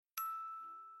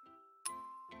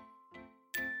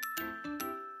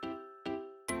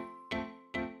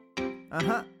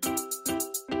I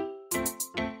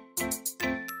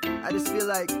just feel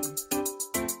like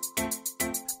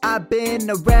I've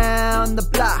been around the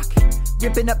block,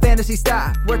 ripping up fantasy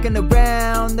stock, working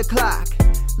around the clock.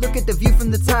 Look at the view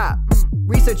from the top.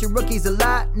 Researching rookies a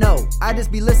lot? No, I just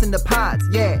be listening to pods.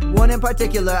 Yeah, one in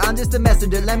particular, I'm just a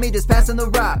messenger. Let me just pass on the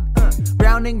rock.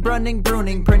 Browning, brunning,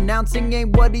 pruning, pronouncing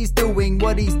ain't what he's doing.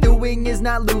 What he's doing is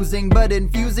not losing, but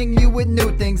infusing you with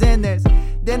new things. And there's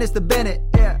Dennis the Bennett,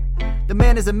 yeah. The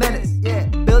man is a menace, yeah.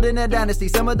 Building a dynasty,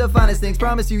 some of the finest things.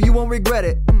 Promise you won't regret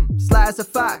it. Sly as a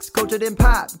fox, cultured in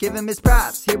pop. Give him his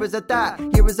props. Here is a thought,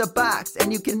 here is a box.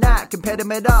 And you cannot compare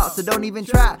them at all, so don't even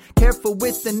try. Careful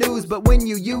with the news, but when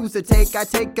you use a take, I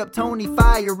take up Tony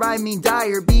Fire. I mean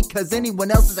Dyer, because anyone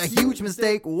else is a huge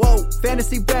mistake. Whoa,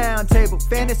 fantasy round table,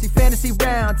 fantasy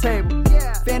round table,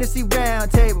 yeah. Fantasy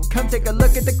round table, come take a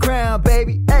look at the crown,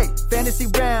 baby. Hey, fantasy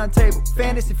round table,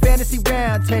 fantasy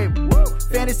round table, woo.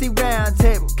 Fantasy round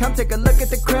table, come take a look at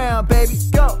the crown, baby.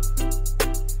 Go.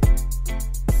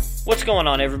 What's going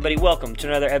on, everybody? Welcome to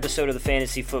another episode of the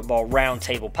Fantasy Football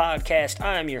Roundtable Podcast.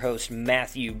 I'm your host,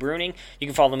 Matthew Bruning. You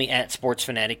can follow me at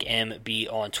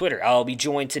SportsFanaticMB on Twitter. I'll be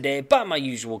joined today by my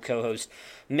usual co-host,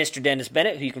 Mr. Dennis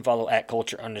Bennett, who you can follow at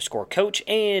Culture_Coach,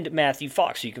 and Matthew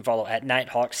Fox, who you can follow at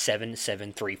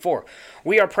Nighthawk7734.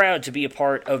 We are proud to be a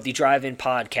part of the Drive-In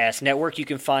Podcast Network. You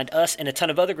can find us and a ton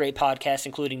of other great podcasts,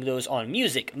 including those on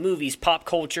music, movies, pop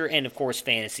culture, and, of course,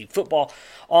 fantasy football,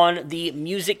 on the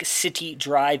Music City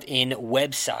Drive-In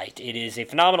website. It is a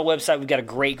phenomenal website. We've got a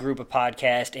great group of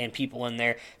podcasts and people in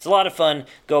there. It's a lot of fun.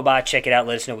 Go by, check it out,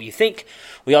 let us know what you think.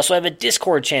 We also have a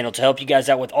Discord channel to help you guys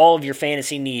out with all of your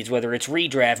fantasy needs, whether it's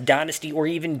redraft, dynasty, or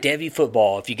even Devy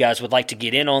football. If you guys would like to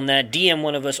get in on that, DM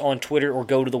one of us on Twitter or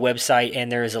go to the website,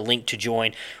 and there is a link to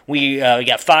join. We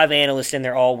got 5 analysts in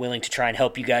there, all willing to try and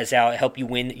help you guys out, help you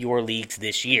win your leagues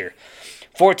this year.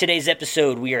 For today's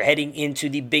episode, we are heading into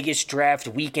the biggest draft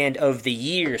weekend of the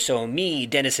year. So me,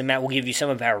 Dennis, and Matt will give you some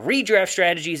of our redraft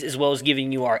strategies as well as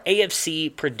giving you our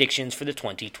AFC predictions for the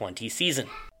 2020 season.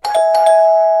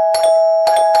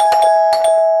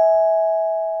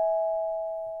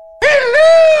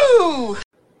 Hello!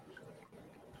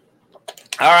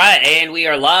 All right, and we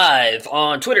are live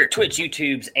on Twitter, Twitch,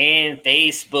 YouTube, and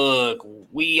Facebook.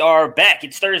 We are back.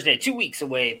 It's Thursday, 2 weeks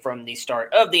away from the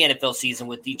start of the NFL season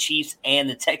with the Chiefs and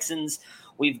the Texans.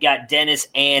 We've got Dennis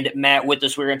and Matt with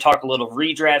us. We're going to talk a little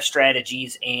redraft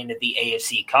strategies and the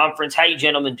AFC conference. How you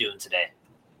gentlemen doing today?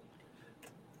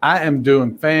 I am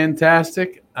doing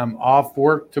fantastic. I'm off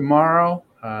work tomorrow.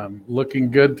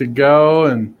 Looking good to go,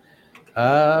 and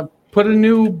put a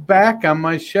new back on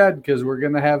my shed because we're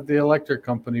going to have the electric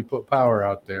company put power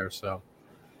out there. So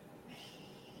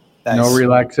nice. No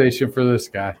relaxation for this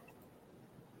guy.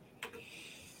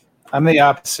 I'm the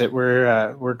opposite.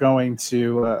 We're going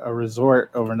to a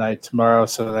resort overnight tomorrow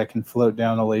so that I can float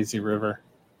down a lazy river.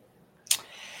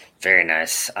 Very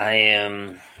nice. I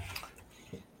am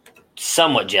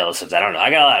somewhat jealous of that. I don't know. I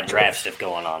got a lot of draft stuff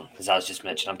going on, as I was just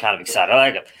mentioning. I'm kind of excited. I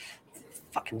like a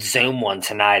fucking Zoom one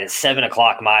tonight at 7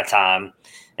 o'clock my time,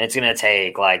 and it's going to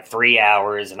take like 3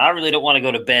 hours, and I really don't want to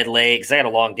go to bed late because I got a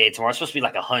long day tomorrow. It's supposed to be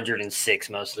like 106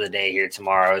 most of the day here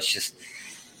tomorrow. It's just –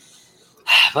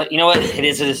 but you know what? It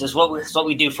is what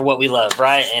we do for what we love,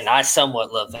 right? And I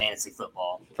somewhat love fantasy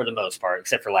football for the most part,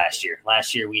 except for last year.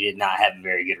 Last year we did not have a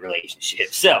very good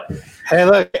relationship. So, hey,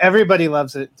 look, everybody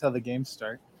loves it until the games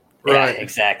start. Right, yeah,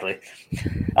 exactly.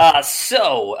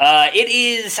 It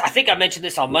is, I think I mentioned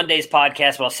this on Monday's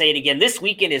podcast, but I'll say it again. This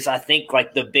weekend is, I think,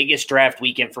 like the biggest draft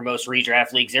weekend for most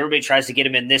redraft leagues. Everybody tries to get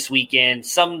them in this weekend.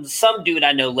 Some do it,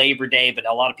 I know, Labor Day, but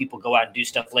a lot of people go out and do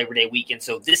stuff Labor Day weekend.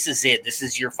 So this is it. This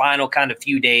is your final kind of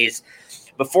few days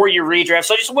before your redraft.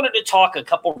 So I just wanted to talk a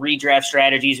couple redraft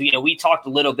strategies. We talked a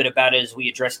little bit about it as we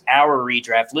addressed our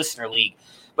redraft listener league.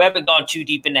 We haven't gone too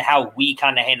deep into how we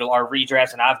kind of handle our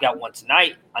redrafts, and I've got one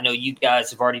tonight. I know you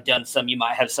guys have already done some. You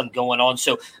might have some going on.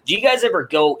 So do you guys ever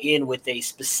go in with a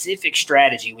specific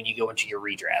strategy when you go into your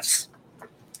redrafts?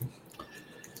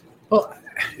 Well,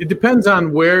 it depends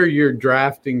on where you're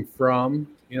drafting from.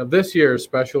 This year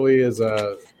especially is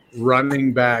a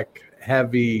running back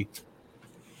heavy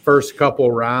first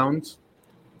couple rounds.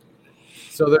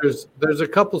 So there's a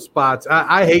couple spots.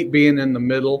 I hate being in the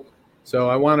middle.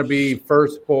 So I want to be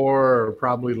first 4 or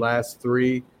probably last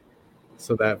 3.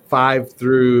 So that 5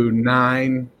 through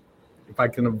 9, if I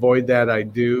can avoid that, I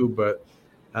do. But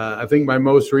I think my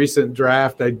most recent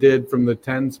draft I did from the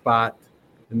 10 spot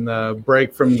in the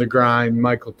break from the grind,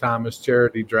 Michael Thomas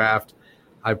charity draft.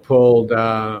 I pulled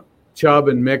Chubb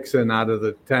and Mixon out of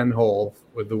the 10 hole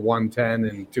with the 110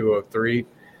 and 203.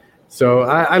 So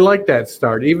I like that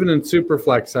start. Even in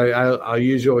Superflex, I'll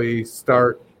usually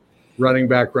start running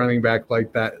back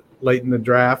like that late in the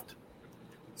draft.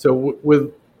 So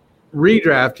with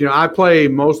redraft, I play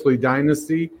mostly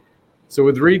Dynasty. So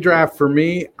with redraft for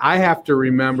me, I have to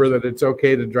remember that it's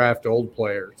okay to draft old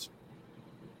players.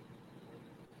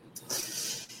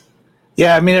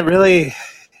 Yeah, I mean, it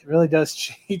really does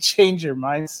change your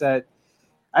mindset.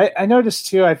 I noticed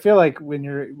too. I feel like when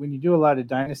you do a lot of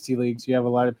dynasty leagues, you have a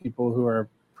lot of people who are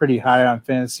pretty high on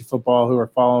fantasy football, who are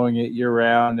following it year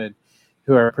round, and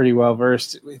who are pretty well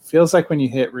versed. It feels like when you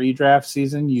hit redraft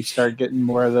season, you start getting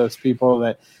more of those people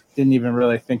that didn't even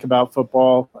really think about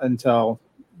football until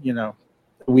a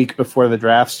week before the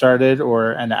draft started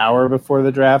or an hour before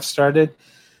the draft started.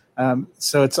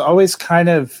 So it's always kind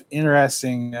of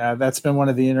interesting. That's been one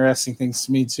of the interesting things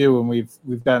to me too. When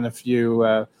we've gotten a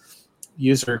few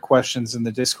user questions in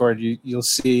the Discord, you'll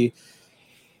see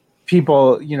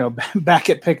people, back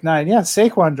at pick 9. Yeah,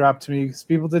 Saquon dropped to me because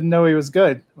people didn't know he was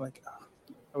good. I'm like, oh,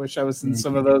 I wish I was in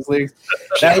some of those leagues.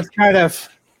 That was kind of.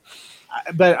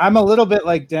 But I'm a little bit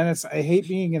like Dennis. I hate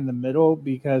being in the middle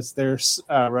because there's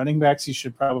running backs you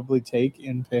should probably take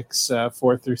in picks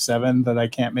 4 through 7 that I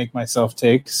can't make myself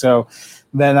take. So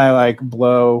then I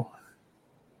blow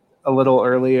a little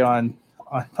early on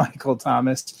Michael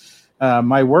Thomas.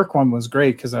 My work one was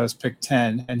great because I was picked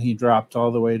 10 and he dropped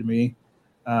all the way to me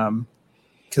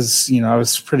because I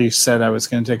was pretty set I was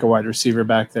going to take a wide receiver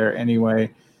back there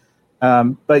anyway.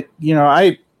 But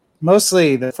I.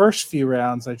 Mostly the first few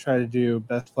rounds, I try to do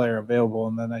best player available,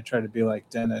 and then I try to be like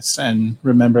Dennis and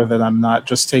remember that I'm not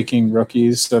just taking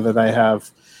rookies so that I have,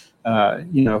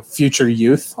 future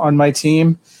youth on my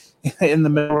team in the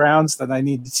middle rounds, that I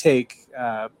need to take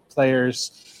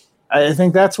players. I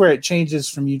think that's where it changes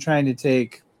from you trying to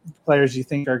take players you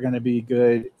think are going to be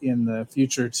good in the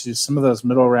future to some of those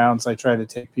middle rounds. I try to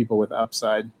take people with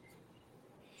upside.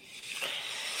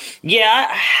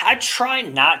 Yeah, I try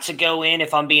not to go in,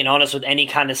 if I'm being honest, with any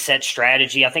kind of set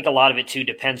strategy. I think a lot of it, too,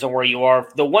 depends on where you are.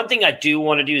 The one thing I do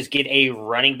want to do is get a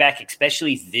running back,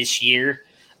 especially this year,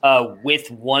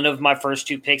 with one of my first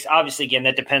 2 picks. Obviously, again,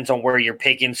 that depends on where you're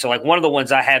picking. So, one of the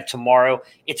ones I have tomorrow,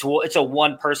 it's a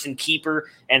one-person keeper.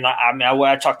 And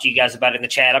I talked to you guys about it in the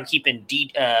chat. I'm keeping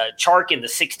Chark in the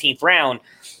 16th round.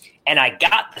 And I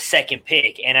got the second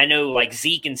pick, and I know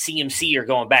Zeke and CMC are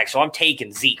going back, so I'm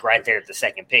taking Zeke right there at the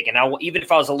second pick. And even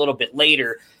if I was a little bit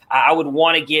later, I would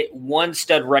want to get one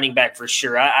stud running back for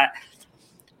sure. I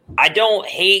don't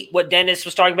hate what Dennis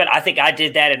was talking about. I think I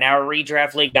did that in our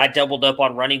redraft league. I doubled up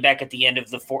on running back at the end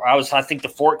of the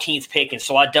 14th pick, and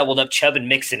so I doubled up Chubb and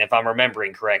Mixon, if I'm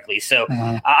remembering correctly. So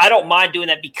I don't mind doing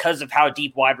that because of how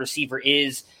deep wide receiver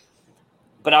is.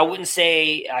 But I wouldn't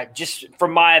say, just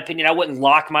from my opinion, I wouldn't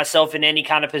lock myself in any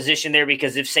kind of position there,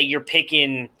 because if, say, you're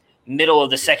picking middle of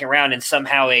the second round and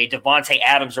somehow a Devontae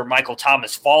Adams or Michael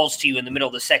Thomas falls to you in the middle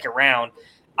of the second round,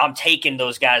 I'm taking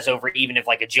those guys over, even if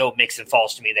a Joe Mixon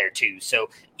falls to me there too.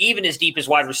 So even as deep as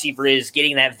wide receiver is,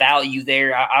 getting that value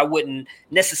there, I wouldn't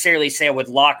necessarily say I would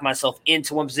lock myself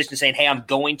into one position saying, hey, I'm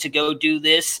going to go do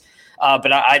this.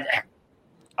 But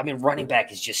I mean, running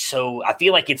back is just so – I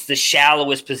feel like it's the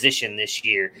shallowest position this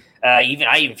year. I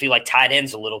even feel like tight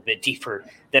end's a little bit deeper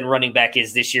than running back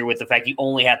is this year, with the fact you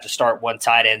only have to start one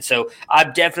tight end. So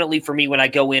I'm definitely, for me, when I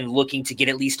go in, looking to get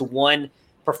at least one,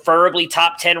 preferably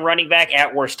top 10 running back,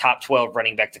 at worst top 12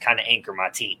 running back to kind of anchor my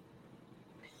team.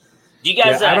 Do you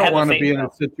guys I don't want to be in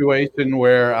a situation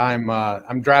where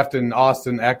I'm drafting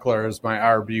Austin Eckler as my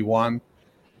RB1.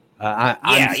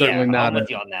 I'm certainly not with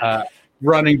you on that.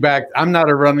 Running back. I'm not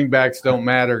a running backs don't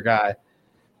matter guy.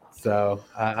 So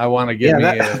I want to get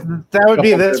that would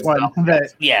be this one.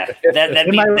 That'd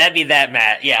be that,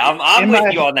 Matt. Yeah, I'm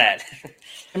with you on that.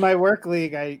 In my work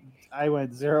league, I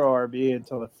went 0 RB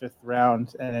until the 5th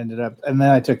round and then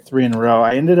I took 3 in a row.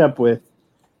 I ended up with,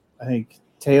 I think,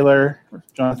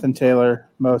 Jonathan Taylor,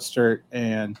 Mostert,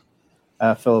 and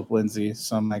Philip Lindsay.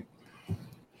 So I'm like,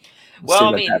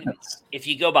 well, I mean, if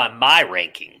you go by my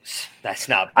rankings, that's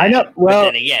not bad. I know. Well,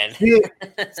 but then again,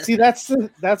 see,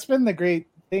 that's been the great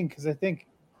thing, because I think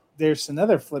there's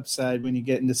another flip side when you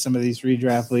get into some of these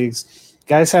redraft leagues.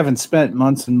 Guys haven't spent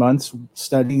months and months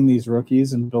studying these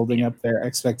rookies and building up their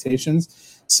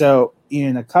expectations. So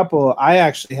in a couple, I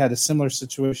actually had a similar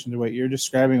situation to what you're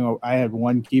describing. I had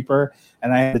one keeper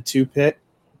and I had a two pick,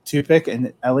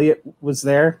 and Elliott was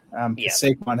there.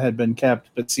 Saquon had been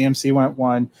kept, but CMC went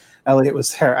 1. Elliott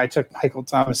was there. I took Michael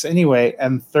Thomas anyway,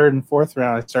 and 3rd and 4th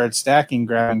round I started stacking,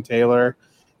 grabbing Taylor,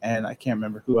 and I can't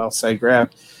remember who else I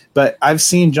grabbed. But I've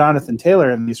seen Jonathan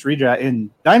Taylor in these redraft in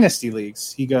dynasty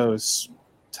leagues. He goes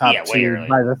top way 2 early.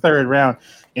 by the 3rd round.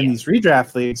 In these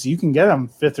redraft leagues, you can get him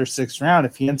 5th or 6th round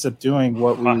if he ends up doing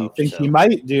what we think he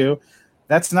might do.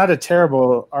 That's not a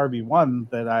terrible RB1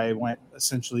 that I went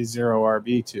essentially 0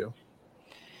 RB to.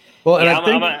 Well, and I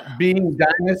think being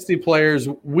dynasty players,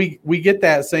 we get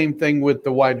that same thing with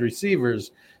the wide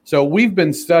receivers. So we've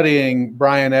been studying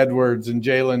Bryan Edwards and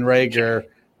Jalen Reagor,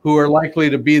 who are likely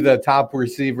to be the top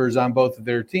receivers on both of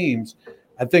their teams.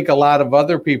 I think a lot of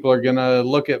other people are going to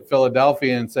look at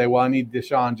Philadelphia and say, well, I need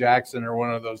Deshaun Jackson or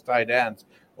one of those tight ends,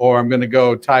 or I'm going to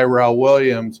go Tyrell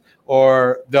Williams,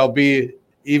 or they'll be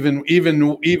even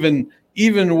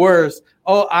worse.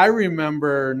 Oh, I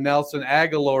remember Nelson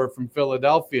Aguilar from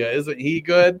Philadelphia. Isn't he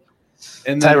good?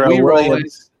 And then Tyrell we roll in.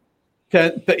 Williams.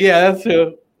 That's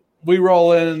who. We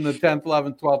roll in the 10th,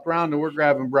 11th, 12th round, and we're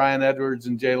grabbing Bryan Edwards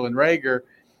and Jalen Reagor.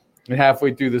 And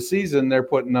halfway through the season, they're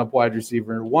putting up wide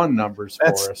receiver 1 numbers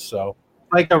for us. So,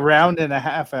 like a round and a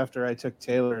half after I took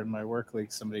Taylor in my work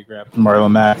league, somebody grabbed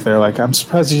Marlon Mack. They're like, I'm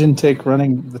surprised you didn't take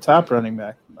the top running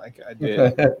back. Like I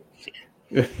did.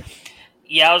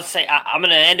 Yeah, I was saying I'm going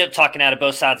to end up talking out of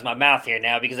both sides of my mouth here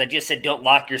now because I just said don't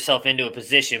lock yourself into a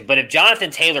position. But if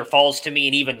Jonathan Taylor falls to me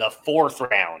in even the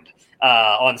 4th round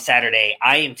on Saturday,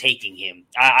 I am taking him.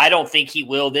 I don't think he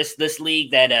will. This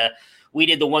league that we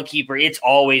did the one keeper, it's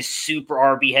always super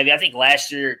RB heavy. I think last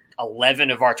year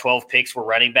 11 of our 12 picks were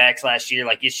running backs last year.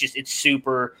 Like it's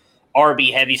super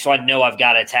RB heavy. So I know I've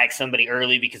got to attack somebody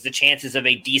early because the chances of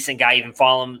a decent guy even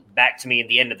falling back to me in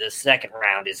the end of the 2nd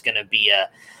round is going to be a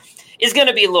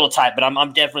little tight, but I'm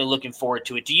definitely looking forward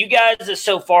to it. Do you guys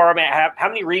so far? I mean, how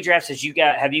many redrafts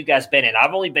have you guys been in?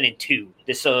 I've only been in 2.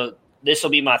 This will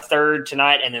be my 3rd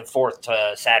tonight, and then 4th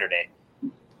to Saturday.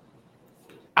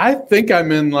 I think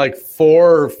I'm in like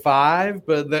 4 or 5,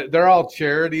 but they're all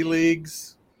charity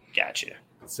leagues. Gotcha.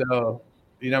 So,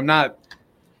 I'm not.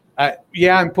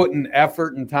 I'm putting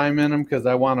effort and time in them because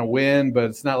I want to win, but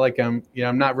it's not like I'm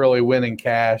not really winning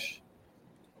cash.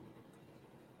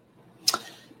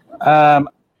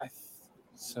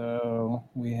 So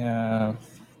we have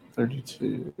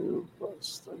 32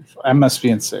 plus 35. I must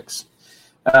be in 6.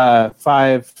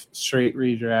 5 straight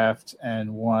redraft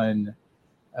and 1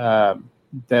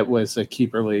 that was a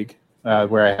keeper league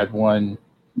where I had 1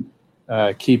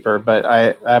 keeper. But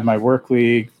I have my work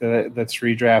league that's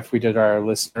redraft. We did our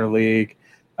listener league,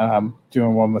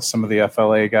 doing one with some of the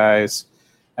FLA guys,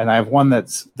 and I have one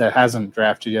that hasn't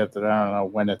drafted yet that I don't know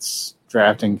when it's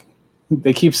drafting.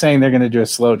 They keep saying they're going to do a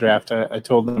slow draft. I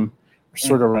told them we're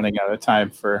sort of running out of time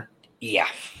for. Yeah.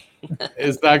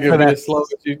 It's not going to be as slow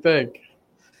as you think.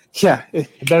 Yeah, it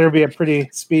better be a pretty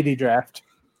speedy draft.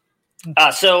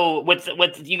 So with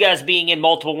you guys being in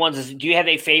multiple ones, do you have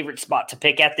a favorite spot to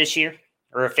pick at this year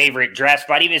or a favorite draft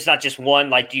spot? Even if it's not just one,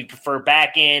 like do you prefer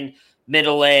back end,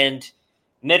 middle end,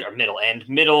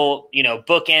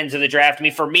 bookends of the draft? I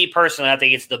mean, for me personally, I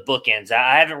think it's the bookends.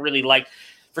 I haven't really liked.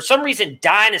 For some reason,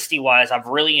 dynasty-wise, I've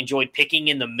really enjoyed picking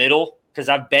in the middle because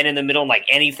I've been in the middle in like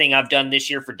anything I've done this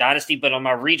year for dynasty. But on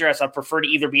my redrafts, I prefer to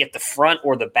either be at the front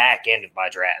or the back end of my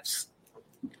drafts.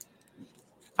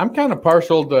 I'm kind of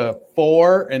partial to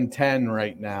 4 and 10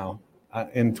 right now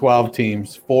in 12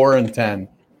 teams. 4 and 10.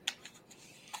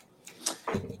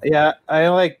 Yeah, I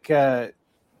like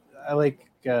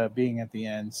being at the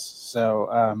ends.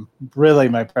 So really,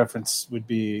 my preference would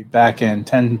be back end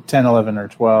 10, 11, or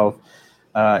 12.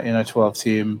 In a 12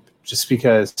 team, just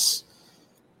because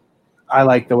I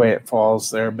like the way it falls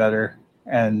there better,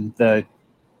 and the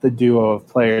duo of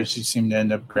players you seem to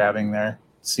end up grabbing there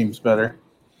seems better.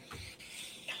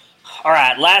 All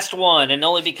right, last one, and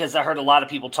only because I heard a lot of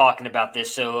people talking about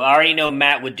this, so I already know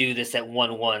Matt would do this at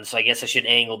 1-1, so I guess I should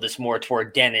angle this more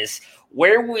toward Dennis.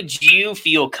 Where would you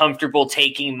feel comfortable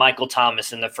taking Michael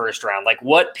Thomas in the 1st round? Like,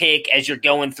 what pick, as you're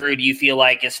going through, do you feel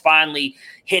like has finally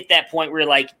hit that point where you're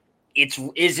like,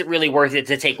 is it really worth it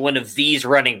to take one of these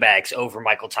running backs over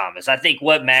Michael Thomas? I think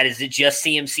Matt, is it just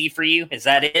CMC for you? Is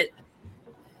that it?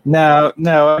 No.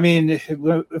 I mean,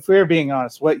 if we're being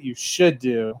honest, what you should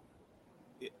do,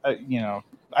 I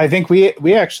think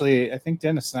I think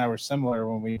Dennis and I were similar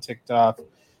when we ticked off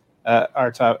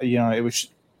our top. It was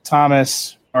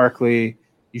Thomas, Barkley.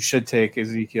 You should take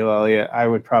Ezekiel Elliott.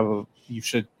 You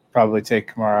should probably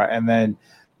take Kamara, and then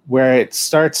where it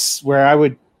starts, where I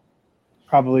would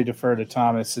probably defer to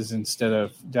Thomas is instead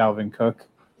of Dalvin Cook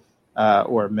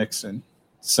or Mixon.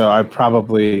 So I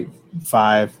probably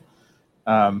 5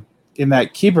 in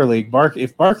that keeper league.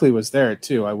 If Barkley was there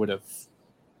too, I would have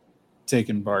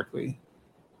taken Barkley.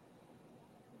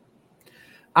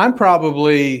 I'm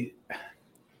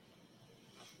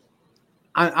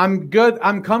good.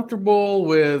 I'm comfortable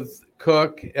with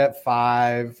Cook at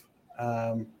 5.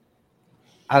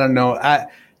 I don't know.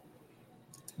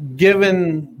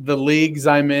 Given the leagues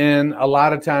I'm in, a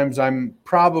lot of times I'm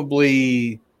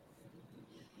probably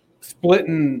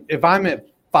splitting. If I'm at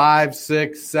 5,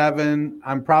 6, 7,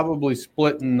 I'm probably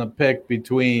splitting the pick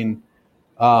between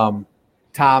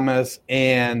Thomas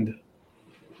and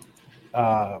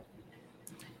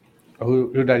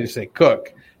who did I just say?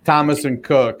 Cook. Thomas and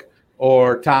Cook,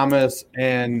 or Thomas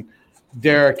and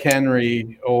Derrick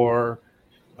Henry, or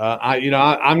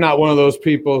I'm not one of those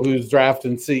people who's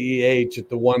drafting CEH at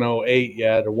the 108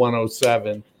 yet or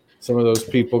 107. Some of those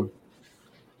people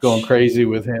going crazy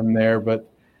with him there, but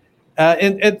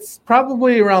it's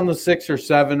probably around the 6 or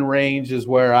 7 range is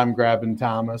where I'm grabbing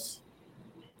Thomas.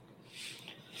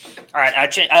 All right,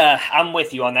 I'm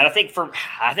with you on that. I think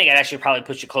I'd actually probably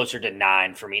push it closer to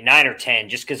 9 for me, 9 or 10,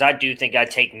 just because I do think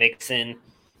I'd take Mixon,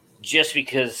 just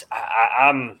because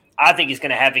I think he's going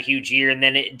to have a huge year, and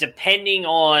then depending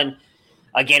on,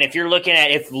 again, if you're looking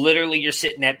at if literally you're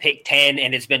sitting at pick 10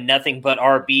 and it's been nothing but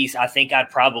RBs, I think I'd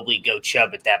probably go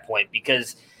Chubb at that point,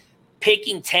 because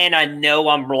picking 10, I know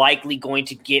I'm likely going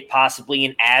to get possibly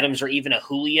an Adams or even a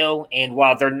Julio. And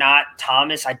while they're not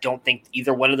Thomas, I don't think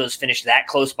either one of those finished that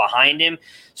close behind him.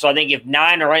 So I think if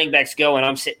 9 running backs go and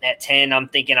I'm sitting at 10, I'm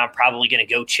thinking I'm probably going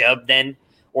to go Chubb then.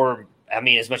 Or, I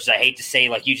mean, as much as I hate to say,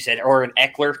 like you just said, or an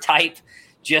Eckler type,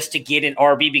 just to get an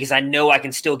RB, because I know I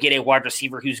can still get a wide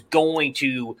receiver who's going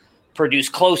to produce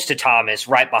close to Thomas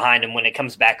right behind him when it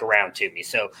comes back around to me.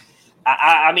 So,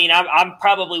 I mean, I'm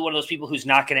probably one of those people who's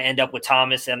not going to end up with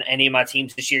Thomas on any of my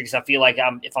teams this year, because I feel like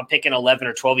if I'm picking 11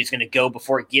 or 12, he's going to go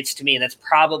before it gets to me, and that's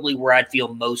probably where I'd feel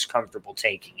most comfortable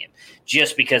taking him,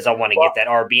 just because I want to get that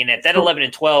RB. And at that 11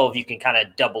 and 12, you can kind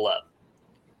of double up.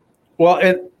 Well,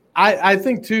 and I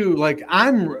think too, like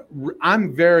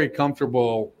I'm very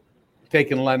comfortable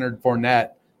taking Leonard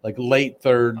Fournette, like late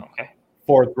 3rd,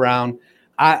 4th round.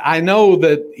 I know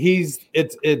that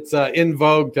it's in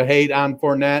vogue to hate on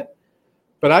Fournette.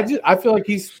 But I feel like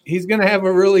he's going to have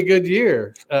a really good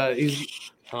year. He's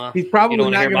probably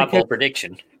not going to bold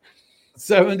prediction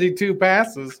 72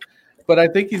 passes, but I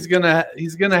think he's going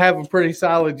to have a pretty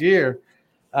solid year.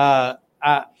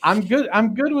 I'm good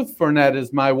with Fournette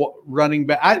as my running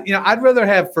back. I'd rather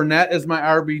have Fournette as my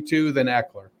RB2 than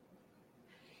Eckler.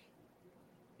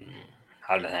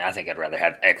 I think I'd rather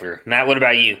have Eckler. Matt, what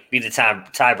about you? Be the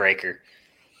tiebreaker.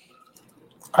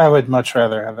 I would much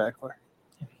rather have Eckler.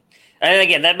 And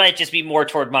again, that might just be more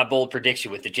toward my bold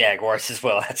prediction with the Jaguars as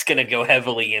well. That's going to go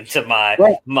heavily into my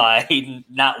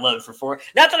not love for 4.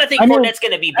 Not that I think Fournette's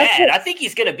going to be bad. I think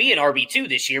he's going to be an RB2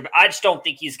 this year, but I just don't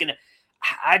think he's going to.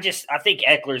 I think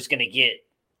Eckler's going to get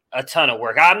a ton of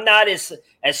work. I'm not as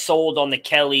sold on the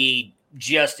Kelly,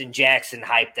 Justin Jackson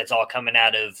hype that's all coming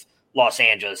out of Los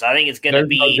Angeles. I think it's going to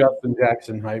be no Justin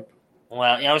Jackson hype. Well,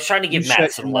 I was trying to give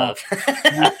Matt some love.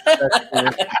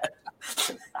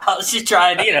 I was just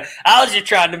trying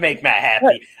to make Matt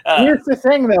happy. Here's the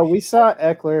thing, though. We saw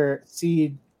Eckler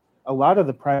cede a lot of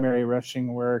the primary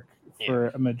rushing work for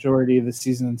a majority of the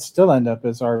season and still end up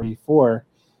as RB4.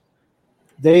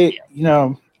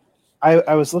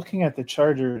 I was looking at the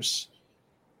Chargers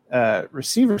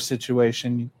receiver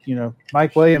situation.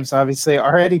 Mike Williams obviously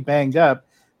already banged up.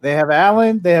 They have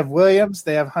Allen, they have Williams,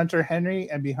 they have Hunter Henry,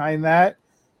 and behind that,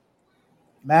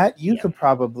 Matt, you could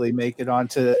probably make it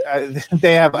onto.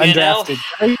 They have undrafted.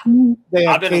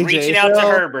 I've been reaching out to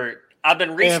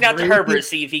Herbert. To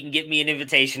see if he can get me an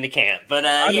invitation to camp. But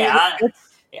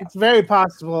it's very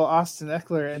possible Austin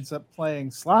Eckler ends up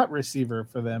playing slot receiver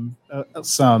for them.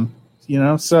 So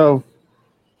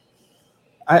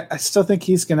I still think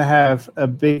he's going to have a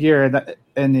big year.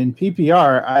 And in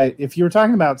PPR, if you were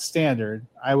talking about standard,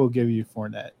 I will give you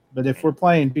Fournette. But if we're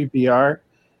playing PPR,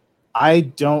 I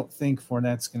don't think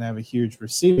Fournette's going to have a huge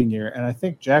receiving year, and I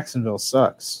think Jacksonville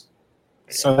sucks.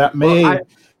 So that and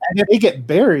if they get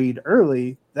buried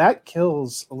early, that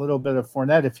kills a little bit of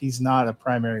Fournette if he's not a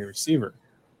primary receiver.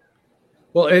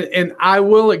 Well, and I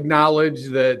will acknowledge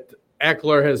that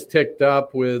Eckler has ticked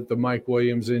up with the Mike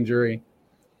Williams injury,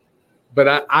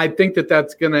 but I think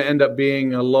that's going to end up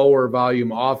being a lower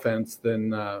volume offense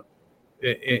than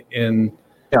in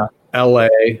LA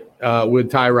with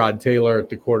Tyrod Taylor at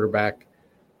the quarterback.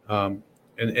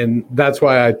 And that's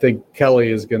why I think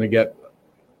Kelly is going to get,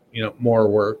 more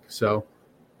work. So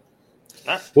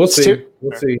we'll see.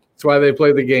 We'll see. That's why they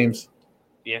play the games.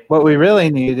 Yeah. What we really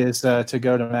need is to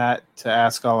go to Matt to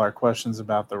ask all our questions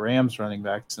about the Rams running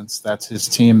back, since that's his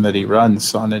team that he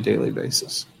runs on a daily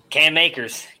basis. Cam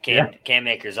Akers. Cam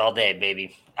Akers all day,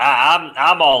 baby.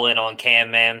 I'm all in on Cam,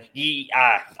 man.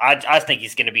 I think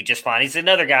he's going to be just fine. He's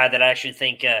another guy that I actually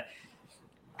think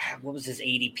what was his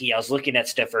ADP? I was looking at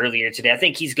stuff earlier today. I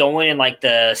think he's going in like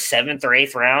the 7th or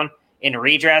 8th round in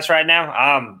redrafts right now.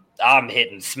 I'm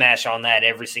hitting smash on that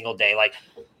every single day. Like,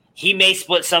 he may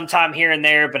split sometime here and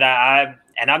there, but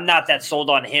I'm not that sold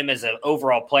on him as an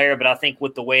overall player, but I think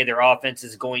with the way their offense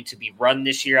is going to be run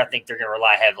this year, I think they're going to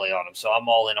rely heavily on him. So I'm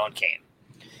all in on Cam.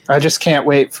 I just can't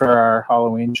wait for our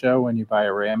Halloween show when you buy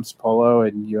a Rams polo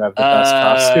and you have the best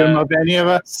costume of any of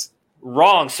us.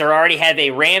 Wrong, sir. I already have a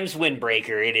Rams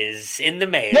windbreaker. It is in the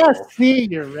mail. Yes, see,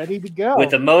 you're ready to go.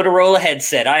 With a Motorola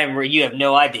headset. You have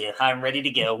no idea. I'm ready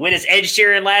to go. When is Ed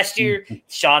Sheeran last year?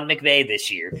 Sean McVay this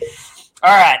year.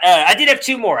 All right. I did have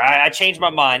two more. I changed my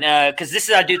mind because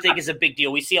this I do think is a big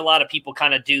deal. We see a lot of people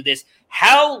kind of do this.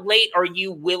 How late are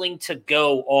you willing to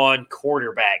go on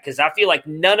quarterback? Because I feel like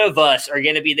none of us are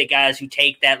going to be the guys who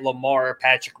take that Lamar or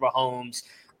Patrick Mahomes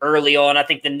early on. I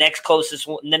think the next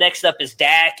up is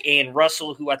Dak and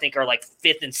Russell, who I think are like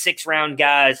 5th and 6th round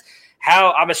guys.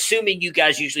 I'm assuming you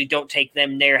guys usually don't take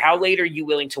them there. How late are you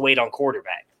willing to wait on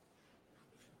quarterback?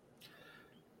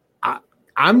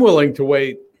 I'm willing to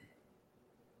wait.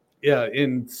 Yeah,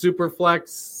 in Superflex,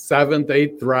 7th,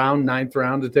 8th round, 9th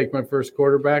round to take my first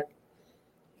quarterback.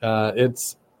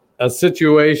 It's a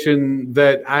situation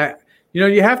that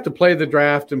you have to play the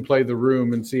draft and play the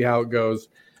room and see how it goes.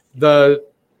 The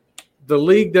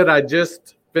league that I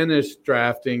just finished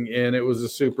drafting in, it was a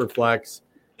Superflex,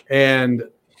 and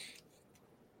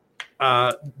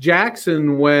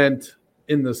Jackson went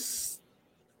in the.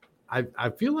 I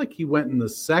feel like he went in the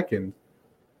 2nd.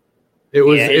 And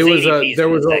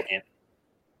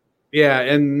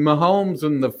Mahomes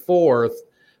in the 4th,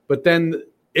 but then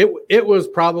it was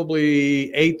probably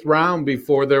 8th round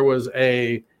before there was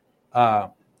a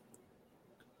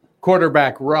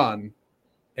quarterback run,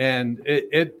 and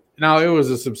it was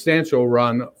a substantial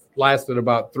run, lasted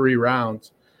about 3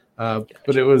 rounds,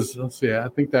 but it was. Let's see, I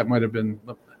think that might have been.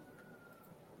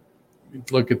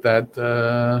 Look at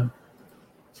that.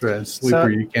 Sleeper,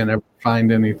 you can't ever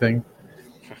find anything.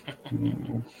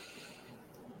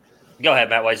 Go ahead,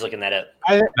 Matt. Why he's looking that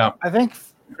up? I think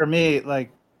for me, like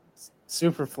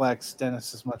Superflex,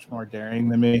 Dennis is much more daring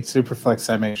than me.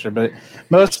 Superflex, I make sure, but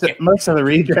most of the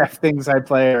redraft things I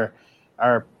play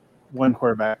are one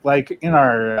quarterback. Like in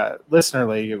our listener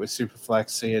league, it was Superflex,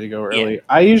 so you had to go early. Yeah.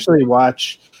 I usually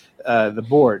watch the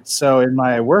board. So in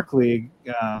my work league,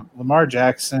 Lamar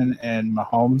Jackson and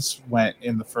Mahomes went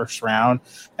in the 1st round,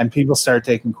 and people started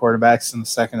taking quarterbacks in the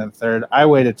 2nd and 3rd. I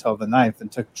waited till the 9th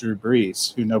and took Drew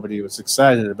Brees, who nobody was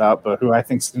excited about, but who I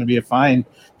think is going to be a fine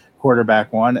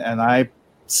quarterback one. And I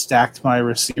stacked my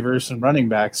receivers and running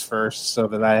backs first so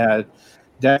that I had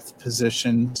depth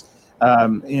positions.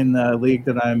 In the league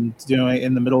that I'm doing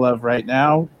in the middle of right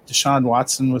now, Deshaun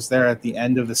Watson was there at the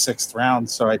end of the 6th round,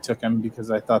 so I took him because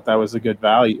I thought that was a good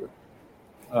value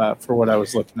for what I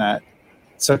was looking at.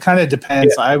 So it kind of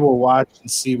depends. Yeah. I will watch and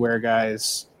see where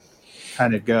guys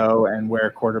kind of go and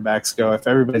where quarterbacks go. If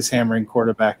everybody's hammering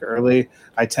quarterback early,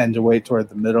 I tend to wait toward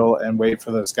the middle and wait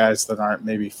for those guys that aren't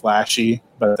maybe flashy,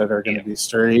 but that are going to be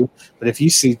sturdy. But if you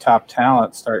see top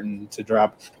talent starting to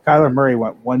drop, Kyler Murray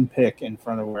went 1 pick in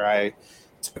front of where I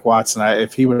took Watson.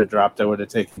 If he would have dropped, I would have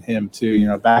taken him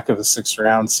too. Back of the 6th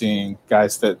round, seeing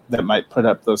guys that might put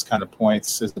up those kind of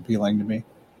points is appealing to me.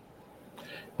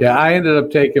 Yeah, I ended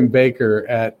up taking Baker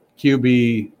at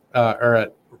QB or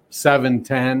at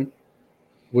 7-10.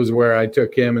 Was where I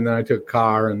took him, and then I took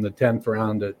Carr in the 10th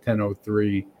round at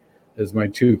 10:03 as my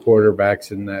 2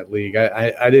 quarterbacks in that league.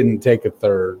 I didn't take a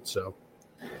 3rd, so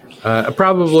I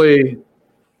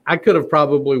could have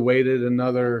probably waited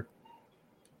another.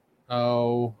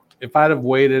 If I'd have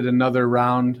waited another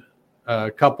round, a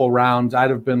couple rounds, I'd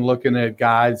have been looking at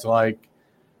guys like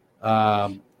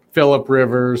Phillip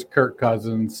Rivers, Kirk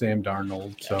Cousins, Sam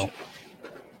Darnold. So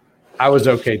I was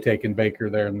okay taking Baker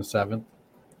there in the 7th.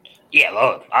 Yeah,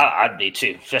 well, I'd be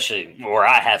too, especially where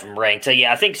I have him ranked. So,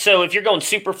 yeah, I think so. If you're going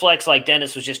super flex like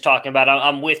Dennis was just talking about,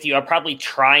 I'm with you. I'll probably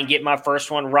try and get my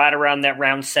first one right around that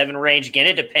round 7 range. Again,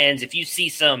 it depends. If you see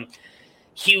some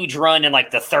huge run in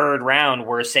like the 3rd round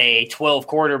where, say, 12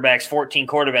 quarterbacks, 14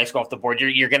 quarterbacks go off the board,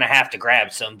 you're going to have to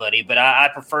grab somebody. But I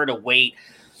prefer to wait.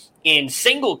 In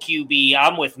single QB,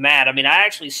 I'm with Matt. I mean, I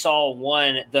actually saw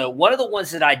one of the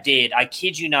ones that I did, I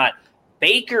kid you not,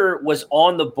 Baker was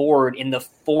on the board in the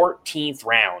 14th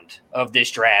round of this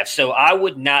draft. So I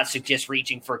would not suggest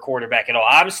reaching for a quarterback at all.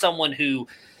 I'm someone who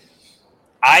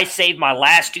I saved my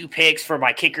last 2 picks for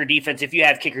my kicker defense, if you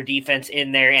have kicker defense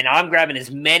in there, and I'm grabbing as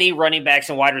many running backs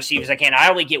and wide receivers as I can. I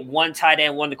only get 1 tight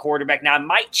end, 1 the quarterback. Now, I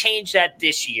might change that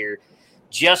this year.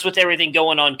 Just with everything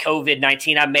going on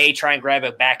COVID-19, I may try and grab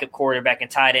a backup quarterback and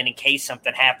tight end in case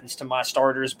something happens to my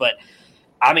starters, but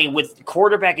I mean, with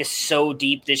quarterback is so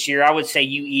deep this year, I would say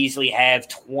you easily have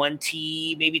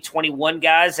 20, maybe 21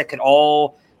 guys that could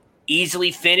all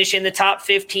easily finish in the top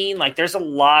 15. Like, there's a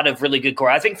lot of really good core.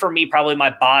 I think for me, probably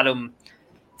my bottom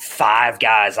 5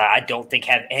 guys I don't think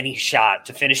have any shot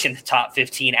to finish in the top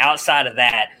 15. Outside of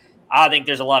that, I think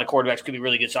there's a lot of quarterbacks could be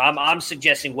really good. So I'm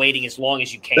suggesting waiting as long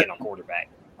as you can on quarterback.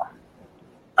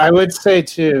 I would say,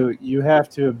 too, you have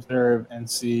to observe and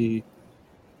see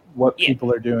what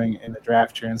people are doing in the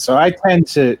draft year. And so I tend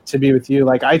to be with you.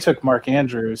 Like, I took Mark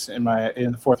Andrews in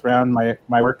the 4th round,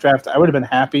 my work draft. I would have been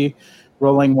happy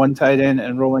rolling one tight end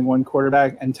and rolling one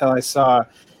quarterback until I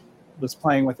was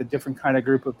playing with a different kind of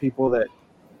group of people that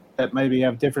maybe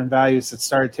have different values, that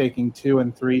started taking 2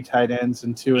 and 3 tight ends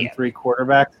and 2 and 3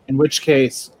 quarterbacks, in which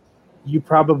case you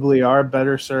probably are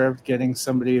better served getting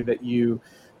somebody that you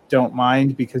don't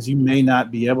mind, because you may not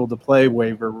be able to play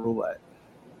waiver roulette.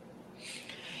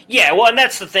 Yeah, well, and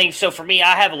that's the thing. So for me,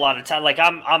 I have a lot of time. Like,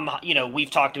 I'm we've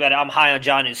talked about it. I'm high on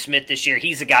Jonnu Smith this year.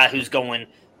 He's a guy who's going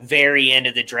very end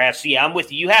of the draft. So yeah, I'm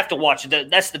with you. You have to watch it.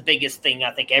 That's the biggest thing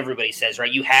I think everybody says,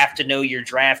 right? You have to know your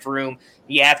draft room.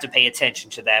 You have to pay attention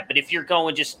to that. But if you're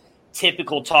going just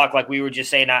typical talk, like we were just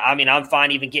saying, I mean, I'm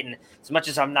fine even getting, as much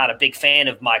as I'm not a big fan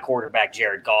of my quarterback,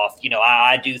 Jared Goff,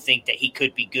 I do think that he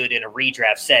could be good in a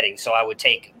redraft setting. So I would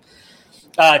take him.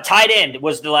 Tight end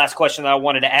was the last question that I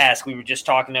wanted to ask. We were just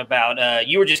talking about,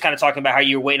 you were just kind of talking about how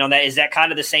you were waiting on that. Is that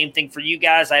kind of the same thing for you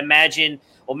guys? I imagine,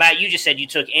 well, Matt, you just said you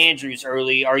took Andrews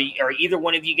early. Are either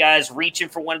one of you guys reaching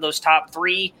for one of those top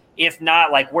 3? If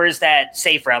not, like, where's that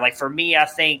safe route? Like, for me, I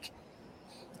think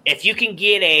if you can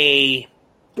get I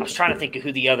was trying to think of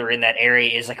who the other in that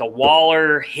area is, like a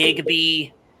Waller,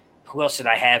 Higbee. Who else did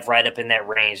I have right up in that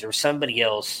range? There was somebody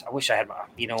else. I wish I had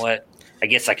you know what? I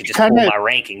guess I could just pull my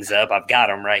rankings up. I've got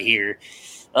them right here.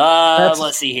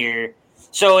 Let's see here.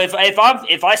 So if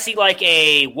I see like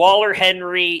a Waller,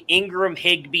 Henry, Ingram,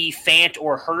 Higbee, Fant,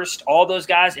 or Hurst, all those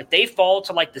guys, if they fall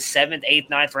to like the 7th, 8th,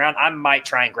 9th round, I might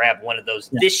try and grab one of those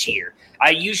this year. I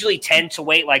usually tend to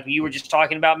wait, like you were just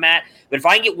talking about, Matt. But if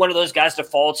I can get one of those guys to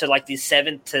fall to like the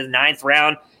 7th to 9th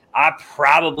round, I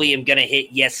probably am going to hit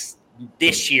yes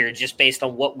this year, just based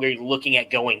on what we're looking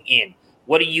at going in.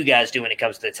 What do you guys do when it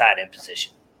comes to the tight end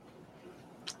position?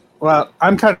 Well,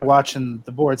 I'm kind of watching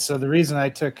the board. So the reason I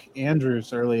took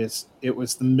Andrews early is it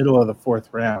was the middle of the 4th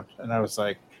round. And I was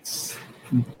like,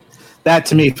 that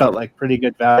to me felt like pretty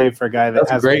good value for a guy that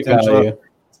has great potential value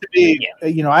to be.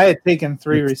 I had taken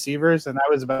 3 receivers and I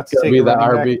was about to take the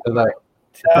RB.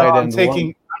 I'm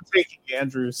taking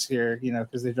Andrews here,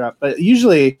 because they dropped. But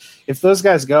usually if those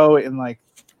guys go in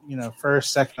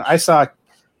first, second, I saw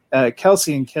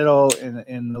Kelsey and Kittle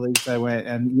in the leagues I went,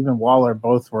 and even Waller,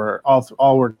 both were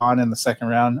all were gone in the 2nd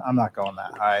round. I'm not going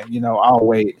that high. I'll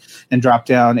wait and drop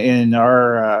down. In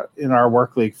our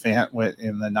work league, Fant went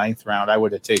in the 9th round. I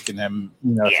would have taken him.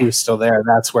 If he was still there,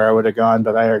 that's where I would have gone.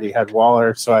 But I already had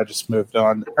Waller, so I just moved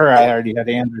on. Or I already had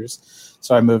Andrews,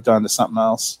 so I moved on to something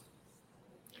else.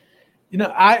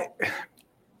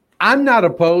 I'm not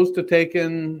opposed to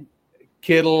taking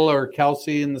Kittle or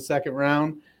Kelsey in the 2nd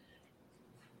round.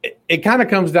 It kind of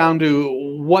comes down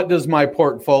to, what does my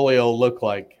portfolio look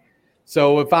like?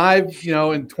 So if I've,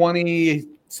 in 20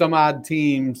 some odd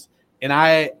teams and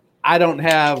I don't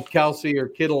have Kelsey or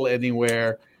Kittle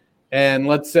anywhere, and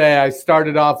let's say I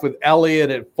started off with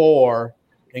Elliott at 4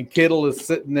 and Kittle is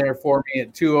sitting there for me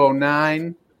at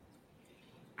 209,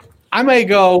 I may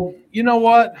go, you know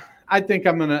what? I think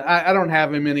I don't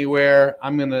have him anywhere.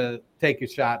 I'm going to take a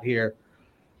shot here.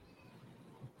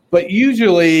 But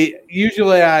usually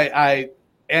I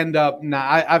end up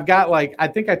I've got I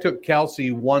think I took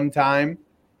Kelsey one time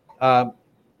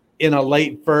in a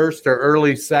late 1st or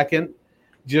early 2nd,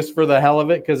 just for the hell of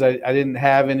it, because I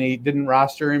didn't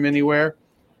roster him anywhere.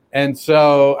 And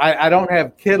so I don't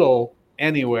have Kittle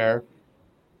anywhere.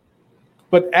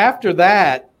 But after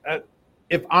that,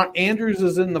 if Andrews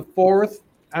is in the 4th,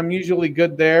 I'm usually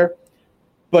good there.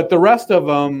 But the rest of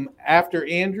them after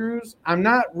Andrews, I'm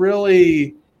not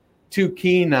really too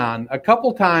keen on. A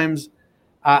couple times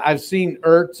I've seen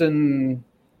Ertz in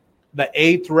the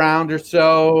 8th round or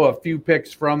so, a few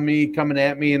picks from me coming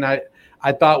at me, and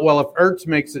I thought, well, if Ertz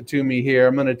makes it to me here,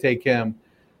 I'm going to take him.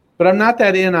 But I'm not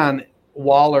that in on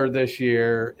Waller this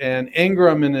year, and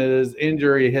Ingram in his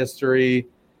injury history,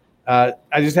 I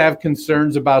just have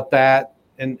concerns about that.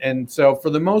 And so for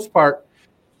the most part,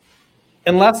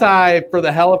 unless I, for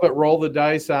the hell of it, roll the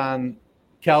dice on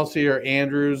Kelsey or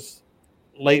Andrews,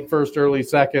 late 1st, early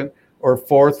 2nd, or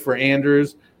 4th for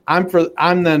Andrews,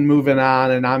 I'm then moving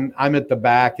on, and I'm at the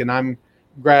back, and I'm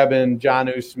grabbing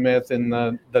Jonnu Smith in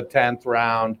the 10th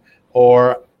round.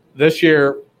 Or this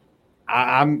year,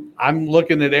 I'm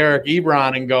looking at Eric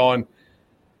Ebron and going,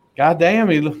 God damn,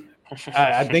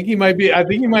 I think he might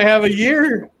have a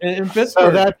year in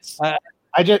Pittsburgh. So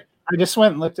I just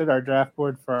went and looked at our draft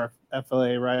board for our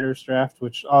FLA Riders draft,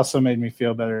 which also made me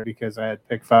feel better because I had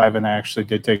pick 5 and I actually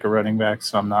did take a running back,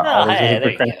 so I'm not always a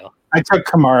hypocrite. I took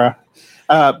Kamara,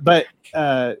 but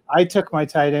I took my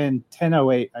tight end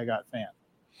 10:08. I got Fant,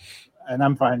 and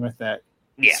I'm fine with that.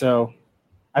 Yeah. So,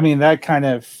 I mean, that kind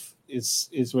of is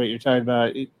what you're talking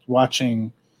about.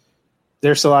 Watching,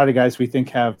 there's a lot of guys we think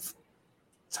have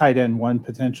tight end 1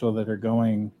 potential that are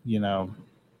going,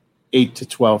 8 to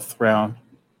 12th round.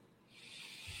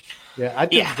 Yeah, I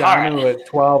took Janu at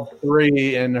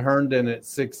 12-3 and Herndon at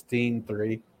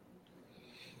 16-3.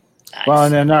 Nice. Well,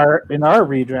 and in our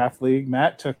redraft league,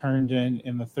 Matt took Herndon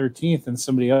in the 13th, and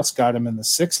somebody else got him in the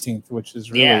 16th, which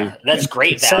is really that's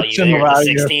great value there.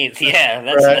 The 16th,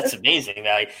 that's amazing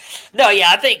value. No,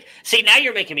 I think. See, now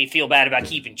you're making me feel bad about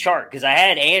keeping Chark because I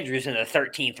had Andrews in the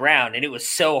 13th round, and it was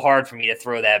so hard for me to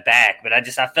throw that back. But I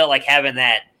felt like having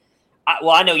that.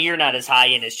 I know you're not as high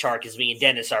in as Chark as me and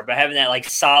Dennis are, but having that like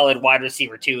solid wide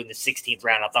receiver 2 in the 16th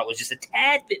round, I thought was just a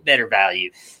tad bit better value.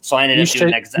 So I ended up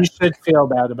doing that. You should feel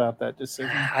bad about that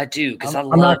decision. I do because I'm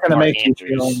not going to make you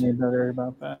feel any better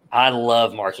about that. I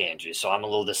love Mark Andrews, so I'm a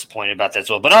little disappointed about that as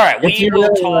well. But all right, we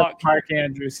will talk. Mark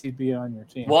Andrews, he'd be on your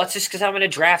team. Well, it's just because I'm going to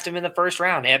draft him in the first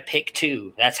round at pick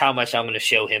 2. That's how much I'm going to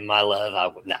show him my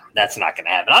love. No, that's not going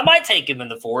to happen. I might take him in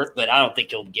the 4th, but I don't think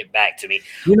he'll get back to me.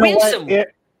 You know what?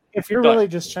 If you're really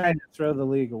just trying to throw the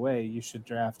league away, you should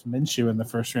draft Minshew in the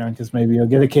first round because maybe you'll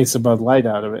get a case of Bud Light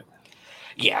out of it.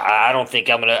 Yeah, I don't think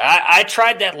I'm going to – I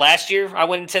tried that last year. I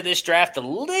went into this draft a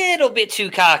little bit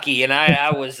too cocky, and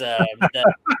I was I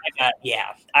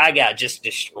got just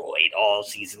destroyed all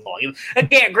season long.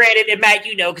 Again, granted, and Matt,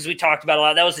 because we talked about a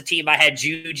lot, that was the team I had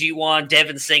Juju on,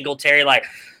 Devin Singletary, like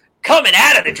 – coming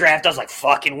out of the draft, I was like,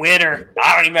 fucking winner.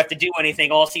 I don't even have to do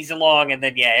anything all season long. And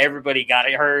then, everybody got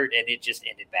it hurt, and it just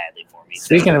ended badly for me.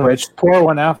 Speaking of which, pour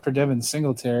one out for Devin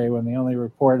Singletary when the only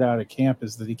report out of camp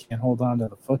is that he can't hold on to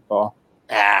the football.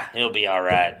 He'll be all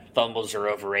right. Fumbles are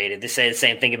overrated. They say the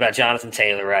same thing about Jonathan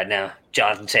Taylor right now.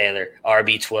 Jonathan Taylor,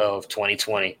 RB12,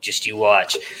 2020. Just you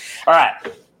watch. All right,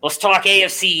 let's talk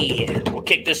AFC. We'll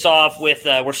kick this off with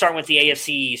we're starting with the AFC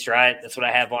East, right? That's what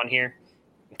I have on here.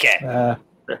 Okay.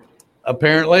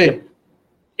 Apparently,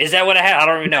 is that what I have? I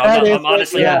don't even know. I'm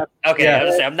honestly not. Okay,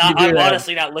 yeah, I'm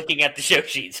honestly not looking at the show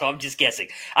sheet, so I'm just guessing.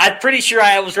 I'm pretty sure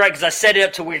I was right because I set it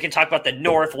up to where we can talk about the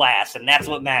North last, and that's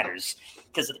what matters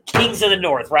because of the Kings of the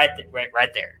North, right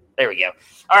there. There we go.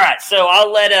 All right, so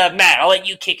I'll let Matt. I'll let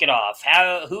you kick it off.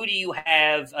 Who do you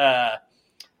have?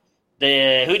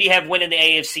 Who do you have winning the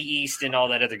AFC East and all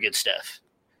that other good stuff?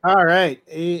 All right,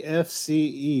 AFC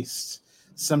East.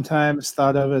 Sometimes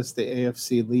thought of as the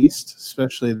AFC least,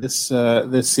 especially this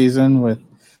season.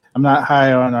 I'm not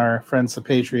high on our friends the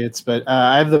Patriots, but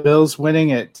I have the Bills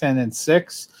winning at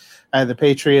 10-6. I have the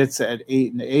Patriots at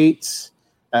 8-8,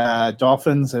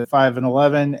 Dolphins at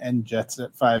 5-11, and Jets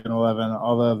at 5-11.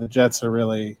 Although the Jets are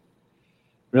really,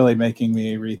 really making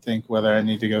me rethink whether I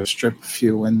need to go strip a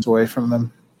few wins away from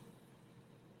them.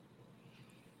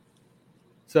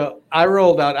 So I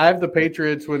rolled out. I have the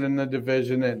Patriots winning the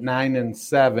division at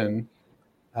 9-7,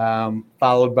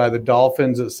 followed by the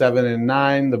Dolphins at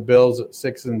 7-9, the Bills at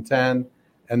 6-10,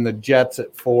 and the Jets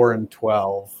at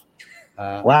 4-12.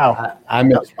 Wow!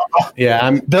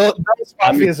 Bill's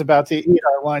coffee is about to eat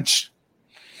our lunch.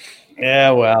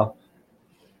 Yeah, well,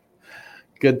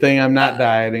 good thing I'm not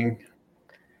dieting.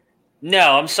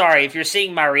 No, I'm sorry. If you're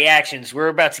seeing my reactions, we're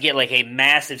about to get like a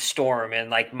massive storm,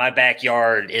 and like my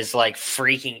backyard is like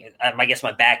freaking. I guess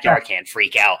my backyard can't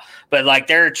freak out, but like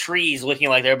there are trees looking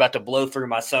like they're about to blow through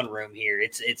my sunroom here.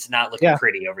 It's not looking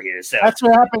pretty over here. So that's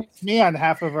what happened to me on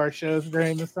half of our shows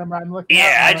during the summer. I'm looking.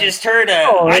 Yeah, I just heard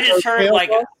like.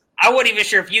 I wasn't even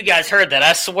sure if you guys heard that.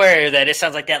 I swear that it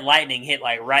sounds like that lightning hit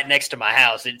like right next to my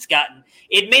house.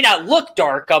 It may not look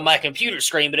dark on my computer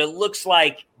screen, but it looks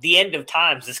like the end of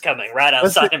times is coming right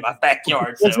outside in my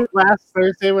backyard. Was it last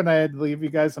Thursday when I had to leave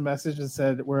you guys a message that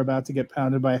said we're about to get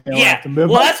pounded by hail? Yeah,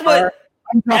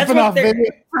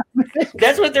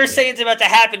 that's what they're saying is about to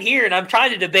happen here, and I'm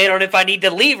trying to debate on if I need to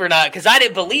leave or not because I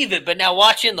didn't believe it. But now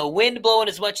watching the wind blowing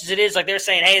as much as it is, like they're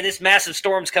saying, hey, this massive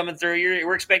storm's coming through.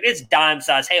 We're expecting it's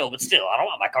dime-sized hail, but still, I don't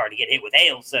want my car to get hit with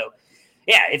hail. So,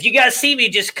 yeah, if you guys see me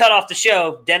just cut off the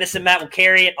show, Dennis and Matt will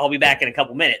carry it. I'll be back in a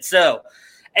couple minutes. So,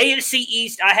 AFC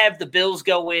East, I have the Bills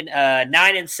going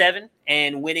 9-7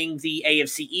 and winning the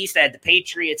AFC East. I had the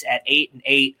Patriots at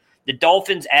 8-8. The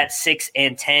Dolphins at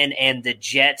 6-10, and the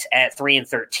Jets at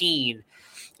 3-13.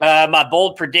 My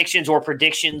bold predictions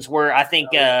were I think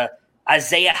I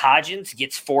Isaiah Hodgins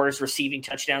gets 4 receiving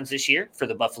touchdowns this year for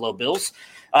the Buffalo Bills.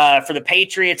 For the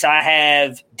Patriots, I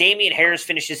have Damian Harris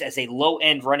finishes as a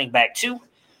low-end running back 2.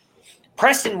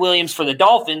 Preston Williams for the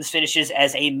Dolphins finishes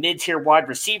as a mid-tier wide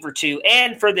receiver 2.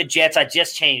 And for the Jets, I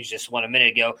just changed this one a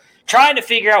minute ago, trying to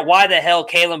figure out why the hell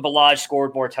Kalen Ballage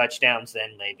scored more touchdowns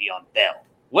than Le'Veon Bell.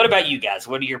 What about you guys?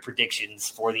 What are your predictions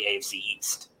for the AFC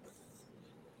East?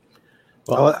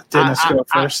 Well, Dennis, go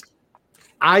first.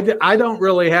 I don't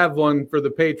really have one for the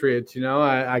Patriots.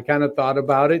 I kind of thought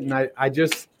about it, and I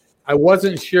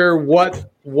wasn't sure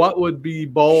what would be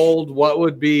bold, what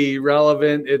would be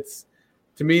relevant.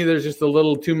 To me, there's just a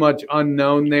little too much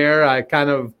unknown there. I kind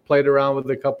of played around with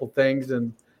a couple things,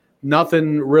 and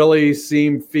nothing really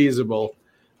seemed feasible.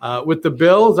 With the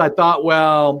Bills, I thought,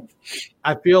 well,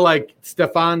 I feel like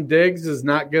Stephon Diggs is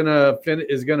going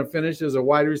to finish as a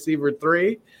wide receiver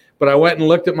 3. But I went and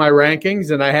looked at my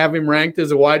rankings, and I have him ranked as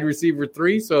a wide receiver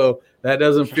 3, so that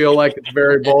doesn't feel like it's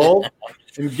very bold.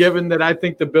 And given that I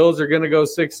think the Bills are going to go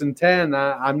 6-10,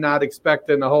 I'm not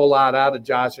expecting a whole lot out of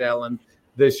Josh Allen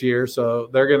this year, so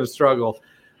they're going to struggle.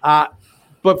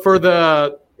 But for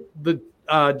the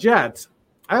Jets,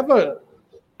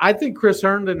 I think Chris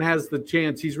Herndon has the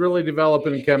chance. He's really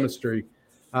developing chemistry.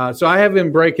 So I have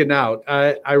him breaking out.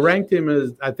 I ranked him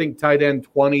as, I think, tight end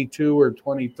 22 or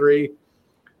 23.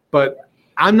 But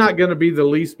I'm not going to be the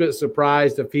least bit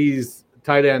surprised if he's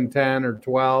tight end 10 or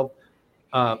 12.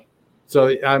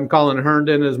 So I'm calling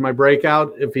Herndon as my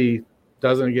breakout if he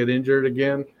doesn't get injured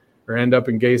again or end up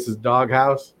in Gase's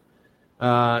doghouse.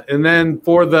 And then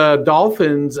for the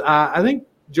Dolphins, I think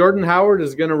Jordan Howard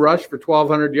is going to rush for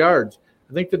 1,200 yards.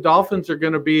 I think the Dolphins are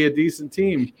going to be a decent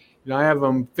team. I have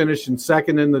them finishing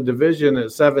second in the division at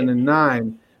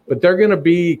 7-9. But they're going to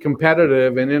be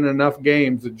competitive and in enough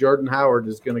games that Jordan Howard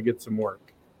is going to get some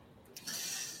work.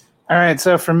 All right,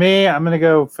 so for me, I'm going to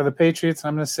go for the Patriots.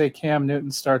 I'm going to say Cam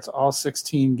Newton starts all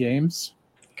 16 games,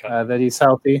 that he's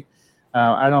healthy.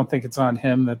 I don't think it's on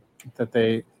him that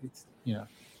they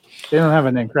don't have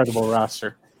an incredible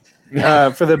roster.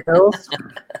 For the Bills,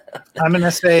 I'm going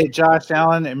to say Josh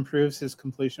Allen improves his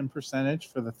completion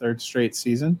percentage for the 3rd straight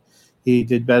season. He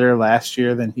did better last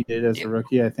year than he did as a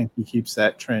rookie. I think he keeps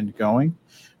that trend going.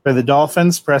 For the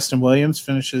Dolphins, Preston Williams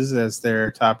finishes as their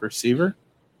top receiver.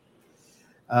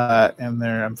 And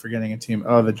I'm forgetting a team.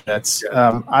 Oh, the Jets.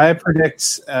 I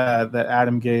predict that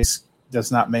Adam Gase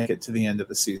does not make it to the end of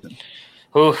the season.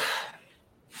 Ooh.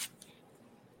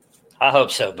 I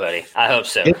hope so, buddy. I hope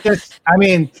so.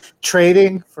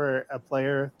 Trading for a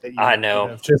player that I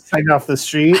know just signed off the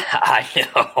street. I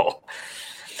know.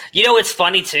 It's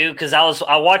funny too because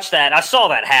I watched that. I saw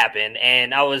that happen,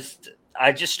 and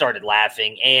I just started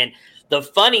laughing. And the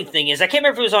funny thing is, I can't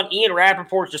remember if it was on Ian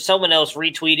Rappaport's or someone else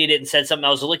retweeted it and said something. I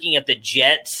was looking at the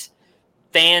Jets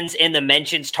fans in the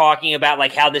mentions talking about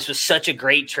like how this was such a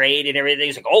great trade and everything.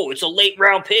 It's like, oh, it's a late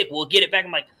round pick. We'll get it back.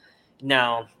 I'm like,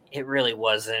 no, it really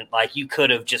wasn't. Like you could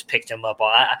have just picked him up.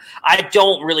 I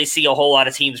don't really see a whole lot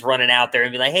of teams running out there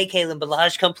and be like, hey, Kalen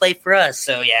Ballage, come play for us.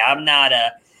 So yeah, I'm not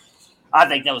I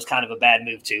think that was kind of a bad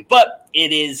move too, but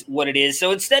it is what it is.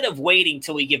 So instead of waiting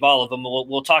till we give all of them,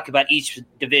 we'll talk about each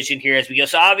division here as we go.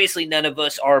 So obviously none of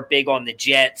us are big on the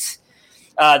Jets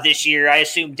this year. I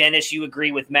assume, Dennis, you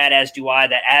agree with Matt, as do I,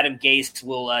 that Adam Gase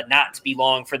will not be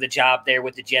long for the job there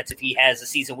with the Jets if he has a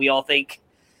season we all think.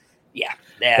 Yeah,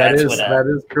 that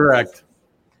is correct.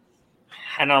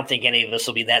 I don't think any of us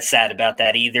will be that sad about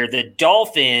that either. The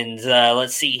Dolphins,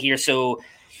 let's see here. So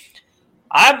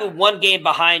I'm one game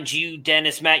behind you,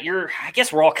 Dennis. Matt, I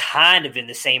guess we're all kind of in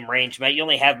the same range, Matt. You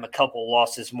only have them a couple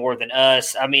losses more than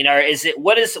us. I mean,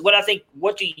 what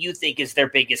do you think is their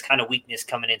biggest kind of weakness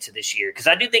coming into this year? Because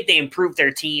I do think they improved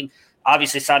their team,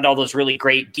 obviously signed all those really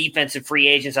great defensive free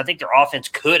agents. I think their offense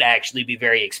could actually be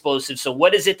very explosive. So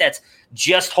what is it that's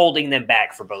just holding them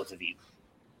back for both of you?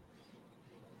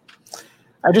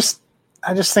 I just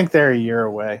think they're a year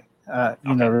away.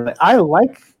 Really. I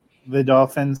like the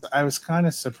Dolphins. I was kind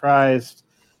of surprised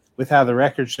with how the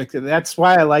record shook. That's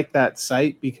why I like that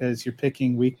site, because you're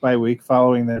picking week by week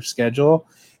following their schedule.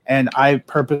 And I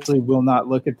purposely will not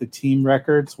look at the team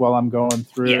records while I'm going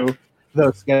through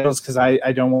those schedules because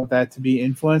I don't want that to be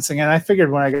influencing. And I figured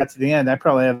when I got to the end, I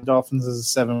probably have the Dolphins as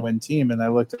a 7-win team. And I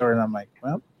looked over and I'm like,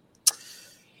 well,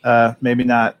 maybe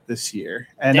not this year.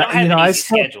 And they don't have an easy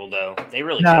schedule, though. They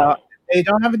really don't. They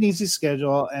don't have an easy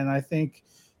schedule, and I think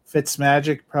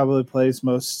Fitzmagic probably plays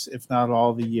most, if not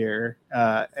all, the year.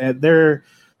 And their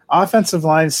offensive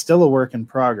line is still a work in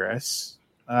progress.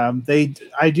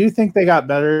 I do think they got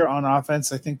better on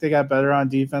offense. I think they got better on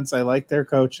defense. I like their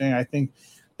coaching. I think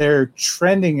they're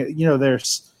trending.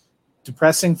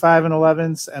 depressing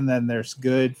 5-11s, and then there's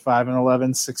good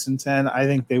 5-11, 6-10. I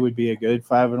think they would be a good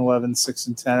 5-11,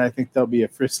 6-10. I think they'll be a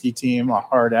frisky team, a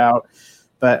hard out,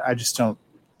 but I just don't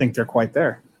think they're quite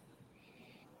there.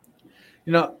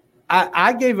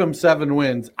 I gave them 7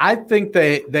 wins. I think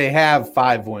they have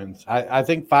 5 wins. I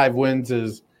think 5 wins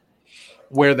is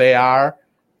where they are.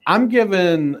 I'm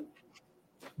giving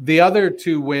the other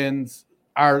 2 wins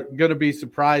are going to be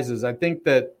surprises. I think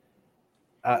that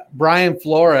Brian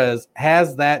Flores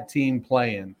has that team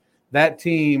playing. That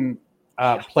team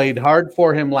played hard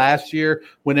for him last year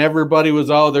when everybody was,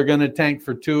 they're going to tank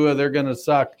for Tua, they're going to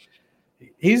suck.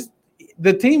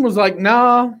 The team was like,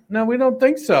 no, we don't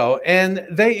think so. And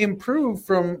they improved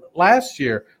from last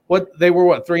year. They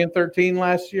were 3-13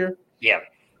 last year? Yeah.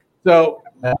 So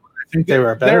I think they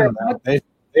were better than that.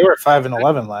 They were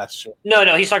 5-11 last year.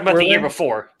 No, he's talking about the year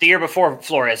before. The year before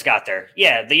Flores got there.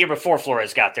 Yeah, the year before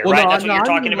Flores got there, right? That's what you're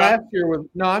talking about? Last year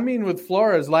with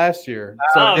Flores last year.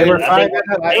 So they were 5-11.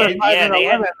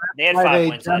 They had 5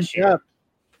 wins last year. Up.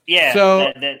 Yeah.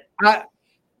 So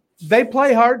they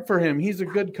play hard for him. He's a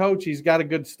good coach. He's got a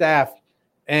good staff,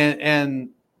 and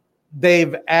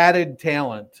they've added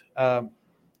talent.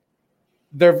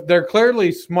 They're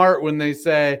clearly smart when they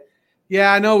say,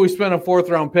 yeah, I know we spent a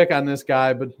 4th-round pick on this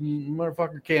guy, but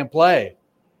motherfucker can't play.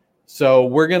 So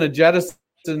we're going to jettison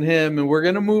him, and we're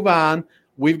going to move on.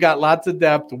 We've got lots of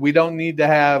depth. We don't need to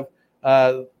have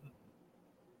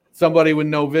somebody with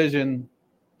no vision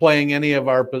playing any of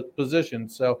our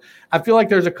positions. So I feel like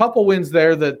there's a couple wins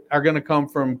there that are going to come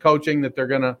from coaching that they're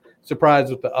going to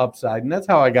surprise with the upside, and that's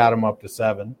how I got them up to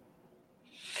 7.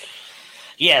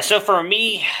 Yeah, so for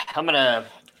me, I'm going to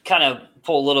kind of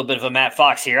pull a little bit of a Matt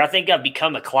Fox here. I think I've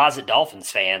become a closet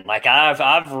Dolphins fan. Like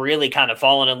I've really kind of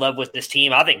fallen in love with this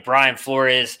team. I think Brian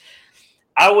Flores,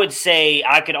 I would say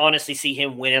I could honestly see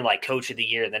him winning like coach of the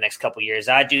year in the next couple of years.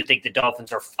 I do think the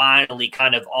Dolphins are finally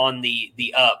kind of on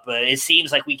the up, but it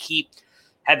seems like we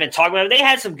have been talking about it. They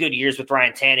had some good years with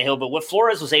Ryan Tannehill, but what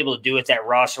Flores was able to do with that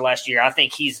roster last year, I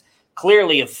think he's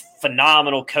clearly a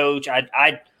phenomenal coach.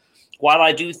 While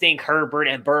I do think Herbert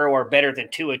and Burrow are better than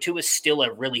Tua is still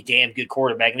a really damn good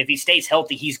quarterback. And if he stays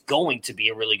healthy, he's going to be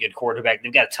a really good quarterback.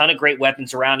 They've got a ton of great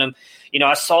weapons around him.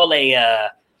 I saw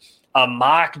a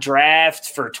mock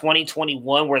draft for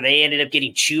 2021 where they ended up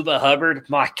getting Chuba Hubbard.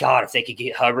 My God, if they could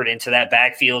get Hubbard into that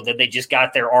backfield, then they just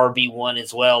got their RB1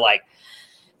 as well. Like,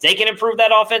 they can improve that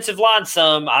offensive line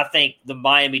some. I think the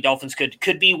Miami Dolphins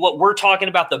could be what we're talking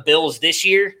about the Bills this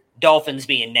year. Dolphins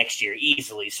being next year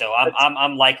easily, so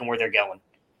I'm liking where they're going.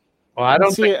 Well, I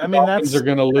don't think the Dolphins are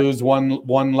going to lose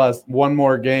one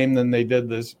more game than they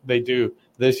do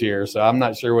this year. So I'm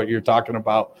not sure what you're talking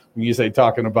about when you say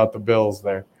talking about the Bills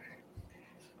there.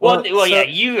 Well, yeah,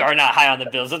 you are not high on the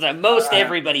Bills. Most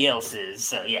everybody else is.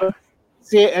 So yeah.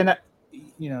 See, and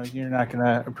you're not going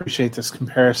to appreciate this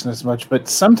comparison as much, but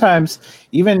sometimes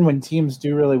even when teams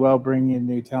do really well, bring in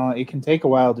new talent, it can take a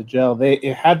while to gel.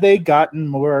 Had they gotten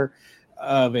more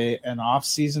of an off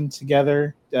season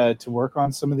together to work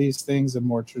on some of these things, a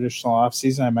more traditional off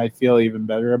season, I might feel even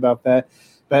better about that.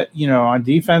 But on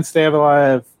defense, they have a lot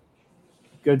of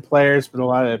good players, but a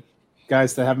lot of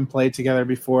guys that haven't played together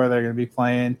before. They're going to be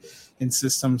playing in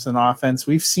systems and offense.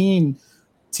 We've seen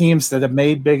teams that have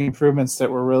made big improvements that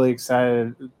we're really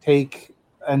excited to take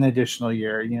an additional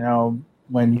year.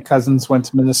 When Cousins went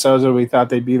to Minnesota, we thought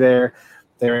they'd be there.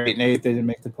 They were 8-8. They didn't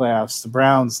make the playoffs. The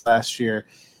Browns last year,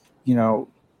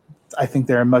 I think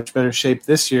they're in much better shape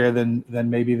this year than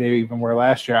maybe they even were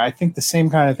last year. I think the same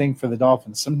kind of thing for the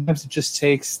Dolphins. Sometimes it just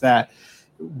takes that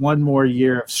one more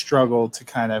year of struggle to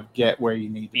kind of get where you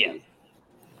need to be.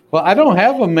 Well, I don't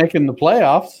have them making the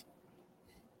playoffs.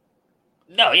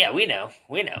 No, yeah, we know.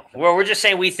 Well, we're just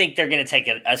saying we think they're going to take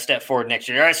a step forward next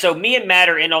year. All right, so me and Matt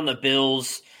are in on the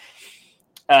Bills.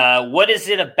 What is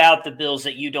it about the Bills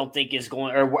that you don't think is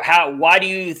going – or why do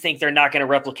you think they're not going to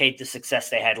replicate the success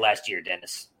they had last year,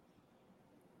 Dennis?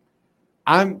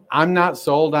 I'm not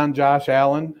sold on Josh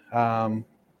Allen.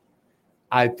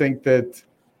 I think that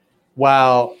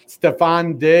while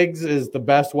Stephon Diggs is the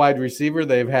best wide receiver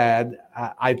they've had,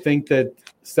 I think that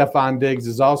Stephon Diggs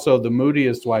is also the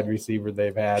moodiest wide receiver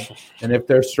they've had. And if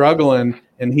they're struggling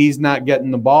and he's not getting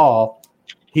the ball,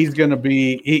 he's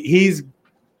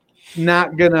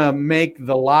not going to make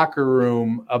the locker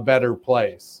room a better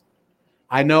place.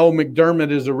 I know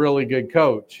McDermott is a really good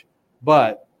coach,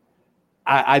 but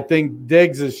I think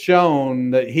Diggs has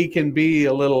shown that he can be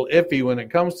a little iffy when it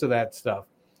comes to that stuff.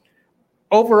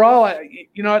 Overall,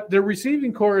 the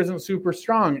receiving core isn't super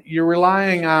strong. You're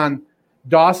relying on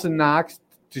Dawson Knox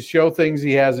to show things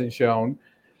he hasn't shown.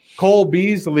 Cole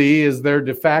Beasley is their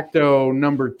de facto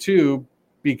number 2,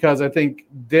 because I think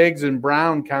Diggs and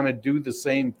Brown kind of do the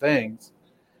same things.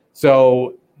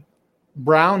 So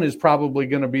Brown is probably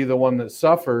going to be the one that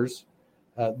suffers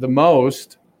the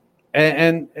most.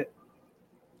 And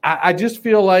I just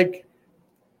feel like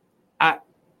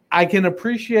I can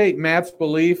appreciate Matt's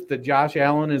belief that Josh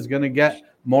Allen is going to get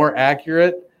more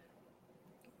accurate.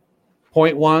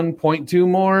 0.1, 0.2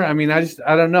 more. I mean, I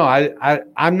don't know.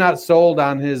 I'm not sold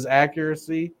on his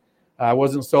accuracy. I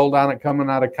wasn't sold on it coming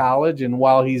out of college. And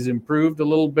while he's improved a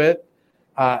little bit,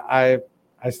 I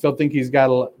still think he's got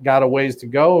a ways to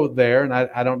go there. And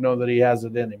I don't know that he has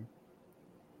it in him.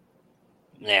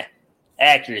 Yeah.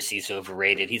 Accuracy's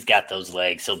overrated. He's got those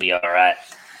legs. He'll be all right.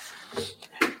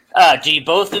 Do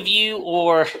both of you,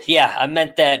 or I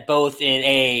meant that both in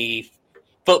a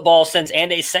football sense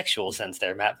and a sexual sense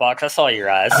there, Matt Fox. I saw your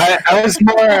eyes. I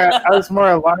was more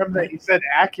alarmed that you said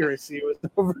accuracy was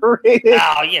overrated.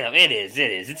 Oh, it is.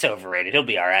 It's overrated. He'll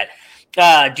be all right.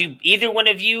 Do either one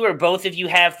of you or both of you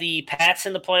have the Pats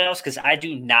in the playoffs? Because I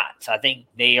do not. I think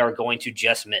they are going to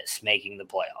just miss making the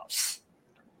playoffs.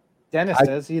 Dennis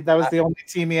does. That was the only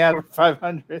team he had with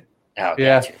 500. Oh,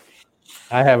 yeah.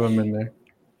 I have him in there.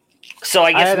 So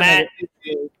I guess Matt.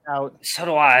 Out. So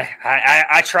do I.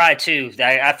 I try too.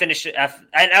 I finished.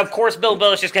 And of course, Bill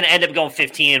Belichick's going to end up going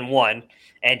 15-1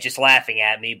 and just laughing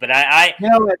at me. But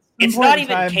it's not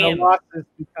even the losses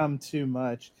become too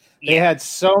much. They had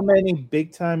so many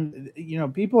big time.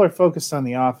 People are focused on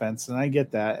the offense, and I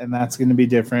get that, and that's going to be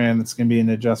different, and it's going to be an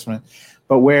adjustment.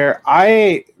 But where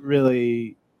I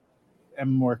really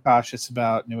am more cautious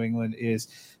about New England is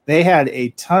they had a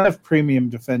ton of premium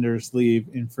defenders leave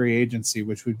in free agency,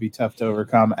 which would be tough to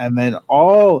overcome. And then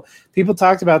all people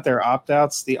talked about their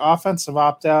opt-outs, the offensive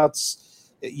opt-outs,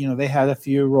 they had a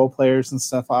few role players and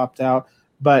stuff opt out,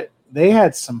 but they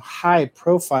had some high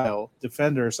profile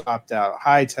defenders opt out,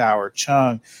 Hightower,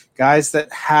 Chung, guys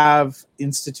that have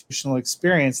institutional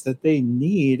experience that they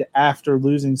need after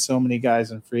losing so many guys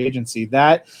in free agency.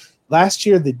 That last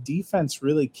year, the defense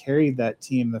really carried that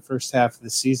team the first half of the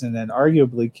season and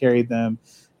arguably carried them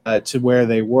to where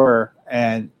they were.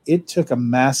 And it took a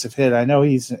massive hit. I know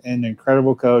he's an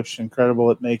incredible coach, incredible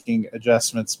at making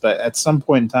adjustments, but at some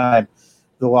point in time,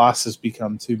 the losses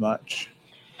become too much.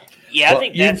 Yeah, I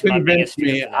think that's you convinced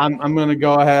me. I'm going to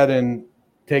go ahead and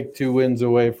take 2 wins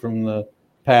away from the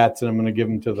Pats, and I'm going to give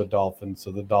them to the Dolphins,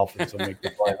 so the Dolphins will make the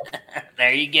playoffs.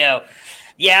 There you go.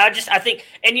 Yeah, I think,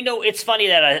 and it's funny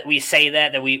that we say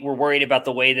that we're worried about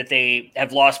the way that they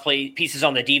have lost pieces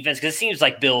on the defense, because it seems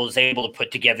like Bill is able to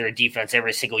put together a defense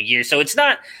every single year. So it's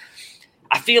not,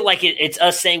 I feel like it's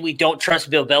us saying we don't trust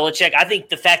Bill Belichick. I think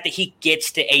the fact that he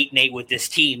gets to 8-8 with this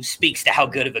team speaks to how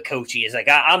good of a coach he is. Like,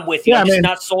 I'm with you. I'm just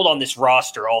not sold on this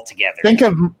roster altogether. Think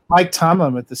of Mike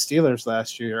Tomlin with the Steelers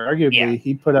last year. Arguably,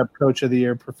 he put up Coach of the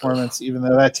Year performance, even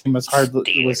though that team was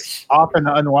was often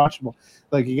unwatchable.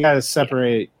 Like, you got to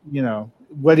separate,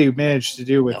 what he managed to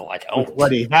do with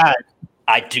what he had.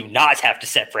 I do not have to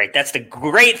separate. That's the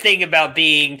great thing about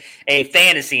being a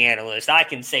fantasy analyst. I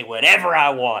can say whatever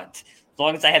I want, as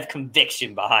long as I have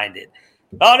conviction behind it.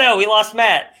 Oh, no, we lost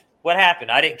Matt. What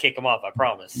happened? I didn't kick him off, I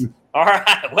promise. All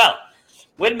right, well,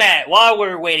 while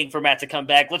we're waiting for Matt to come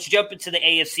back, let's jump into the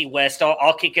AFC West.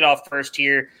 I'll kick it off first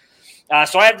here.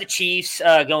 So I have the Chiefs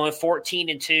going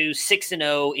 14-2,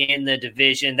 6-0 in the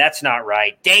division. That's not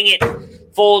right. Dang it.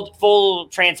 Full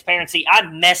transparency. I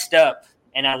messed up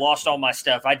and I lost all my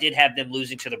stuff. I did have them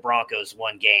losing to the Broncos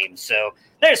 1 game. So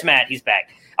there's Matt. He's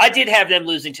back. I did have them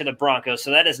losing to the Broncos,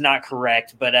 so that is not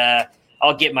correct. But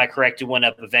I'll get my corrected one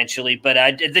up eventually.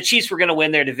 But the Chiefs were going to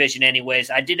win their division anyways.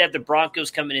 I did have the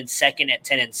Broncos coming in second at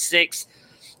 10-6.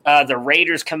 The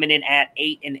Raiders coming in at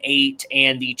 8-8,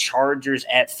 and the Chargers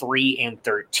at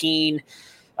 3-13.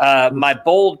 My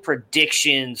bold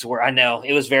predictions were, I know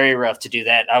it was very rough to do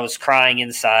that. I was crying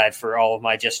inside for all of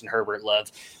my Justin Herbert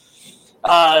love.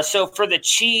 So for the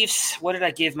Chiefs, what did I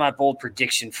give my bold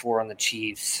prediction for on the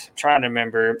Chiefs? I'm trying to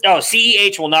remember. Oh,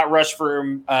 CEH will not rush for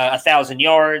 1,000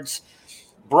 yards.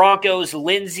 Broncos,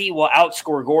 Lindsey will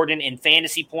outscore Gordon in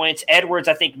fantasy points. Edwards,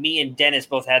 I think me and Dennis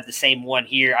both had the same one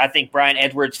here. I think Bryan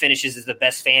Edwards finishes as the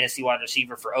best fantasy wide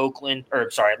receiver for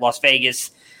Las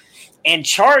Vegas. And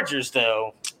Chargers,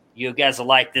 though, you guys will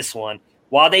like this one.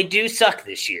 While they do suck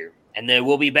this year, and they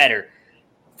will be better,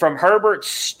 from Herbert's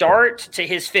start to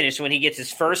his finish, when he gets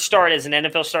his first start as an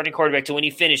NFL starting quarterback to when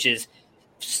he finishes,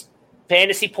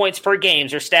 fantasy points per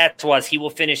games or stats-wise, he will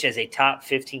finish as a top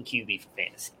 15 QB for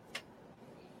fantasy.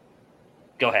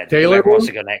 Go ahead. Taylor wants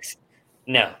to go next.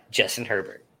 No, Justin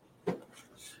Herbert.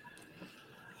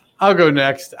 I'll go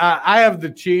next. I have the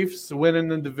Chiefs winning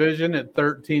the division at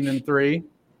 13-3.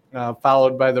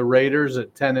 followed by the Raiders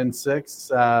at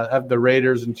 10-6. Have the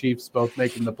Raiders and Chiefs both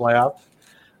making the playoffs.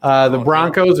 The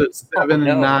Broncos at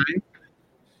 7-9,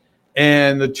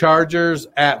 and the Chargers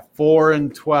at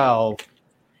 4-12.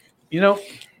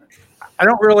 I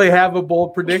don't really have a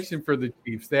bold prediction for the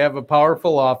Chiefs. They have a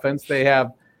powerful offense. They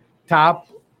have top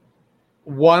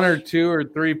 1 or 2 or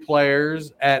 3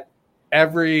 players at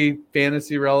every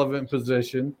fantasy relevant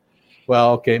position.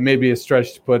 Well, okay, maybe a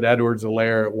stretch to put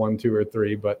Edwards-Helaire at 1, 2, or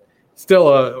 3, but still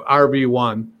a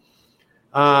RB1.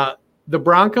 The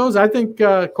Broncos, I think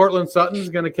Cortland Sutton is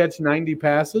going to catch 90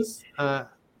 passes. I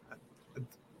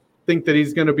think that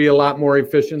he's going to be a lot more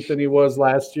efficient than he was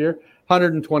last year.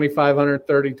 125,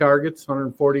 130 targets,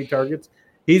 140 targets.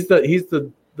 He's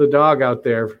the dog out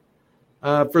there.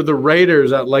 For the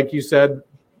Raiders, like you said,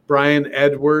 Bryan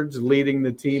Edwards leading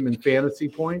the team in fantasy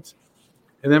points.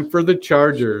 And then for the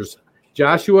Chargers,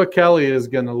 Joshua Kelly is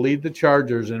going to lead the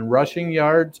Chargers in rushing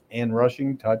yards and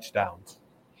rushing touchdowns.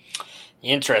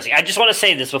 Interesting. I just want to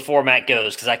say this before Matt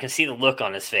goes because I can see the look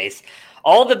on his face.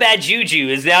 All the bad juju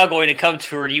is now going to come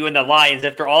toward you and the Lions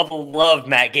after all the love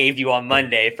Matt gave you on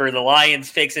Monday for the Lions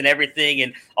fixing everything.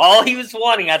 And all he was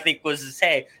wanting, I think, was to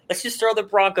say, let's just throw the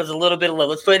Broncos a little bit of love.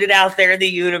 Let's put it out there in the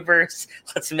universe.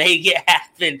 Let's make it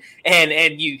happen.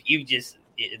 And you just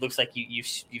 – it looks like you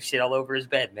shit all over his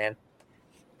bed, man.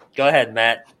 Go ahead,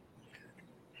 Matt.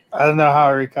 I don't know how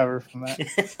I recover from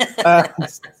that.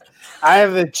 I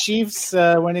have the Chiefs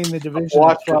winning the division.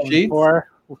 Watch your sheets.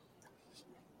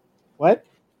 What?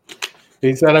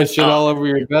 He said I shit all over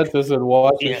your bed. I said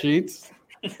watch your sheets.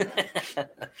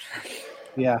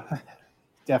 Yeah,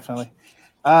 definitely.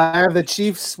 I have the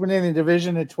Chiefs winning the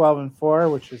division at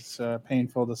 12-4, which is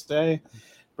painful to say.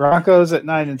 Broncos at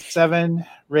 9-7,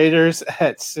 Raiders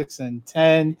at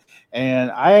 6-10,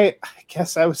 and I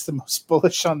guess I was the most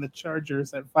bullish on the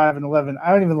Chargers at 5-11.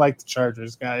 I don't even like the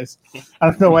Chargers, guys.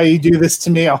 I don't know why you do this to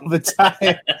me all the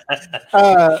time.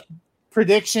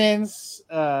 Predictions,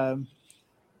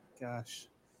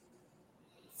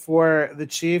 for the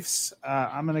Chiefs,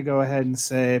 I'm going to go ahead and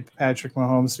say Patrick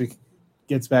Mahomes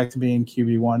gets back to being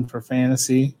QB1 for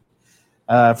fantasy.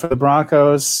 For the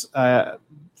Broncos,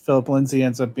 Phillip Lindsay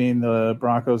ends up being the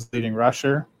Broncos' leading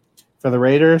rusher. For the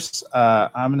Raiders,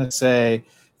 I'm going to say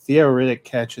Theo Riddick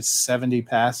catches 70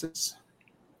 passes.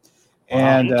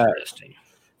 And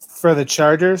for the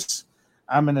Chargers,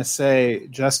 I'm going to say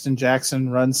Justin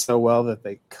Jackson runs so well that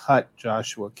they cut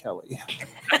Joshua Kelly.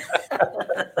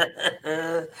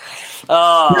 No,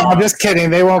 I'm just kidding.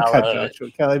 They won't cut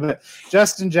Joshua Kelly. But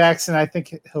Justin Jackson, I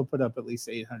think he'll put up at least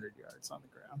 800 yards on the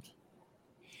ground.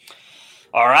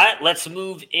 All right, let's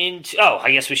move into –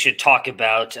 I guess we should talk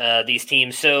about these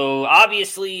teams. So,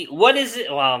 obviously, what is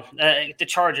it – well, the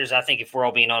Chargers, I think, if we're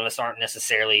all being honest, aren't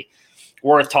necessarily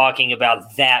worth talking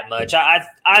about that much. I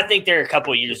think they're a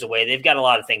couple of years away. They've got a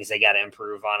lot of things they got to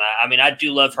improve on. I mean, I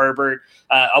do love Herbert.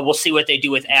 We'll see what they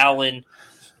do with Allen.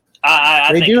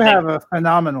 They do have a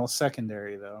phenomenal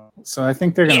secondary, though. So, I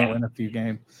think they're going to win a few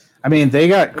games. I mean, they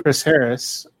got Chris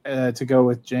Harris to go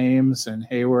with James and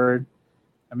Hayward.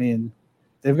 I mean –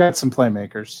 they've got some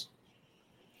playmakers.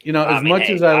 As much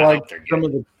as I like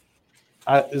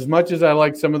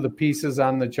some of the pieces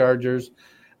on the Chargers,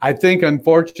 I think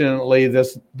unfortunately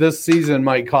this season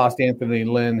might cost Anthony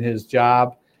Lynn his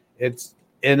job. It's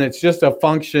just a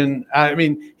function. I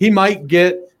mean, he might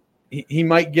get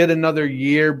another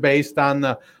year based on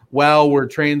we're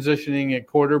transitioning at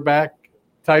quarterback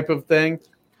type of thing.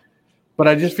 But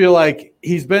I just feel like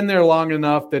he's been there long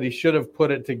enough that he should have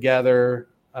put it together.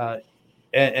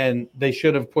 And they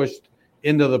should have pushed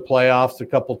into the playoffs a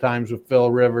couple times with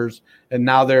Phil Rivers, and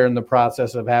now they're in the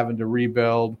process of having to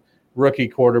rebuild rookie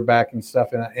quarterback and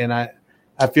stuff. And I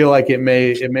feel like it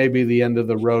may be the end of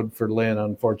the road for Lynn,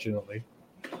 unfortunately.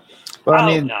 Well, I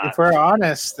mean, if we're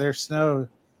honest, there's no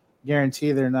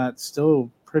guarantee they're not still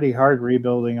pretty hard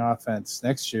rebuilding offense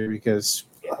next year because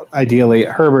ideally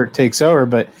Herbert takes over,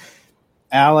 but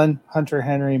Allen, Hunter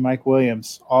Henry, Mike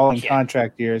Williams, all in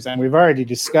contract years. And we've already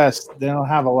discussed they don't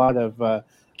have a lot of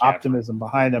optimism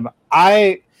behind them.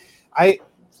 I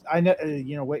know,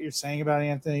 what you're saying about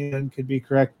Anthony Lynn could be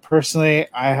correct. Personally,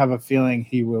 I have a feeling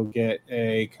he will get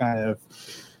a kind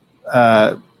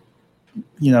of,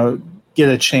 get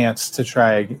a chance to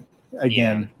try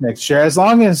again next year. As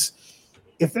long as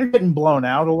if they're getting blown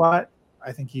out a lot,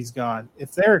 I think he's gone.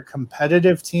 If they're a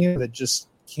competitive team that just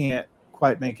can't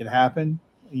quite make it happen,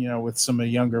 with some of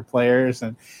the younger players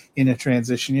and in a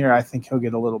transition year, I think he'll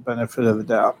get a little benefit of the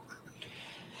doubt.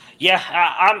 Yeah,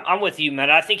 I'm with you,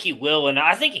 man. I think he will, and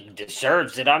I think he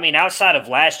deserves it. I mean, outside of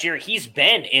last year, he's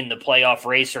been in the playoff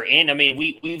race or in. I mean,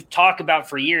 we've talked about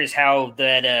for years how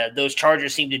that those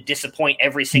Chargers seem to disappoint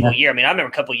every single year. I mean, I remember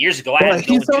a couple of years ago, I had to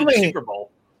go to the Super Bowl.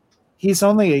 He's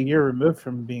only a year removed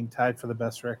from being tied for the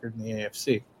best record in the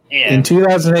AFC. Yeah. In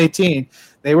 2018,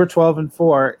 they were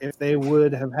 12-4. If they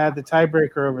would have had the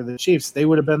tiebreaker over the Chiefs, they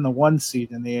would have been the 1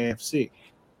 seed in the AFC.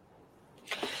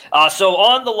 So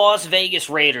on the Las Vegas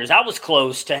Raiders, I was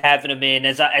close to having them in.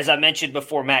 As I mentioned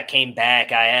before Matt came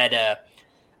back, I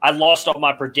lost all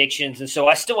my predictions, and so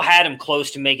I still had them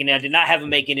close to making it. I did not have them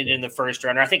making it in the first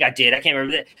round. I think I did. I can't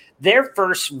remember. Their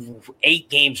first 8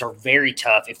 games are very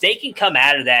tough. If they can come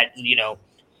out of that,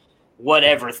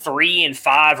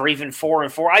 3-5 or even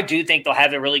 4-4, I do think they'll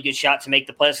have a really good shot to make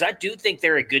the playoffs. I do think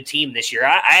they're a good team this year.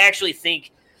 I actually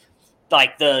think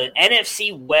like the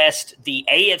NFC West, the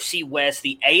AFC West,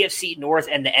 the AFC North,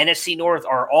 and the NFC North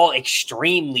are all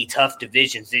extremely tough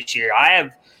divisions this year.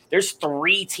 There's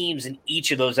 3 teams in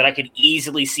each of those that I could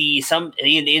easily see,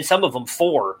 in some of them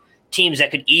 4 teams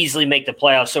that could easily make the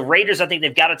playoffs. So Raiders, I think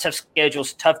they've got a tough schedule,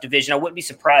 tough division. I wouldn't be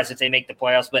surprised if they make the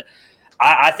playoffs, but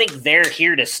I think they're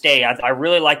here to stay. I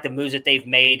really like the moves that they've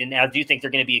made, and I do think they're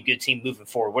going to be a good team moving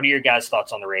forward. What are your guys'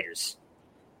 thoughts on the Raiders?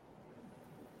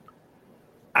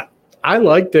 I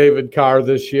like David Carr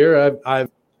this year.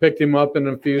 I've picked him up in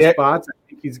a few spots. I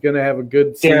think he's going to have a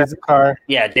good season. Derek Carr.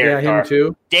 Yeah, Derek Carr. Him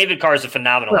too. David Carr is a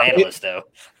phenomenal analyst, though.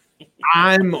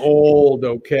 I'm old,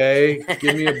 okay?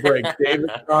 Give me a break. David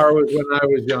Carr was when I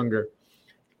was younger.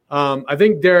 I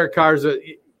think Derek Carr's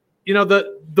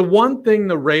the one thing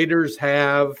the Raiders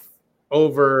have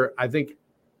over, I think,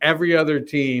 every other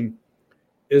team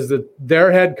is that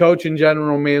their head coach and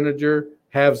general manager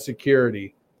have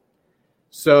security.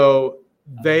 So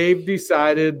they've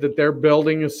decided that they're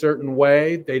building a certain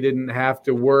way. They didn't have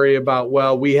to worry about,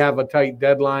 we have a tight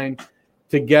deadline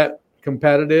to get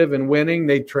competitive and winning.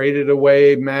 They traded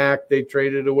away Mack. They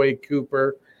traded away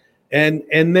Cooper. And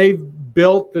they've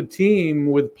built the team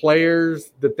with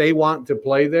players that they want to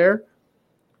play there.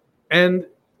 And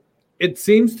it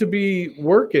seems to be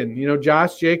working.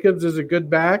 Josh Jacobs is a good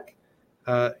back.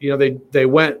 They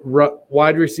went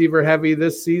wide receiver heavy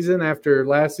this season after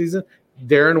last season.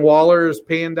 Darren Waller is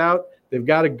panned out. They've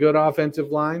got a good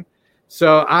offensive line.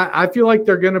 So I feel like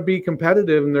they're going to be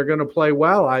competitive and they're going to play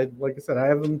well. Like I said, I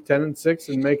have them 10-6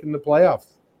 and making the playoffs.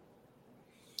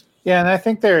 Yeah, and I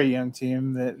think they're a young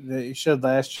team that you showed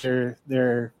last year.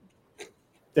 They're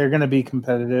going to be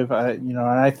competitive. And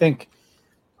I think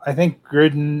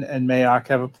Gruden and Mayock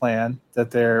have a plan that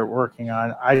they're working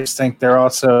on. I just think they're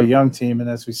also a young team, and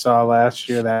as we saw last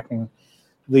year, that can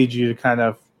lead you to kind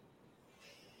of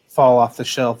fall off the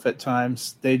shelf at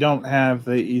times. They don't have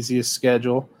the easiest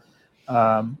schedule.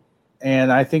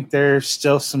 And I think there's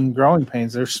still some growing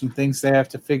pains. There's some things they have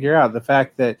to figure out. The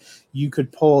fact that you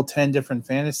could poll 10 different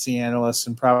fantasy analysts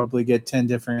and probably get 10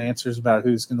 different answers about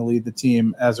who's going to lead the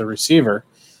team as a receiver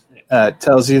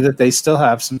tells you that they still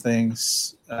have some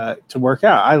things to work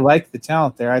out. I like the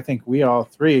talent there. I think we all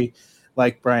 3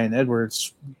 like Bryan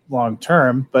Edwards long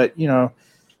term, but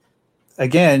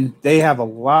again, they have a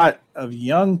lot of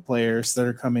young players that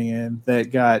are coming in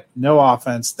that got no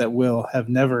offense, that will have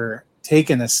never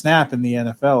taken a snap in the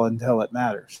NFL until it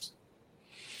matters.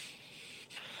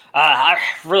 I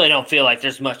really don't feel like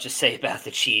there's much to say about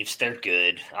the Chiefs. They're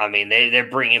good. I mean, they're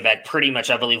bringing back pretty much,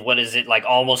 I believe, like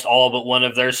almost all but one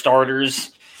of their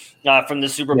starters from the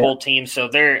Super Bowl team. So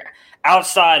they're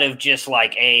outside of just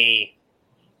like a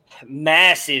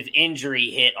massive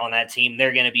injury hit on that team,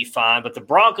 they're going to be fine. But the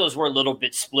Broncos were a little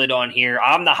bit split on here.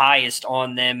 I'm the highest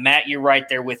on them. Matt, you're right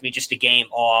there with me, just a game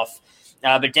off.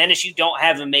 But Dennis, you don't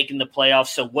have them making the playoffs.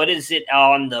 So what is it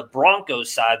on the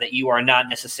Broncos side that you are not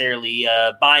necessarily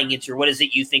buying into? Or what is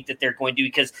it you think that they're going to do?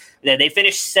 Because they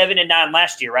finished 7-9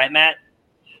 last year, right, Matt?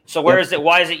 So why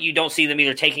is it you don't see them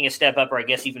either taking a step up or I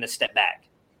guess even a step back?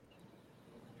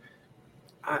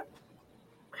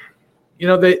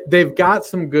 They've got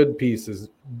some good pieces.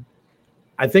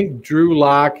 I think Drew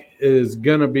Lock is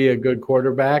going to be a good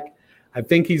quarterback. I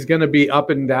think he's going to be up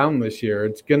and down this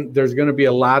year. There's going to be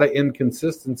a lot of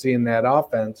inconsistency in that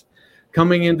offense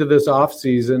coming into this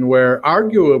offseason where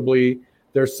arguably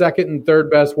their second and third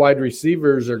best wide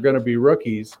receivers are going to be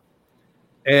rookies.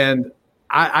 And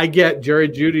I get Jerry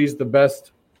Jeudy's the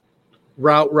best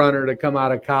route runner to come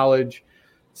out of college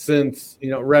since,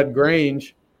 Red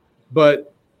Grange, but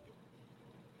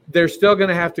they're still going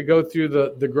to have to go through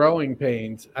the growing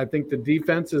pains. I think the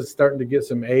defense is starting to get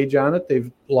some age on it.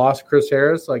 They've lost Chris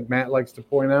Harris, like Matt likes to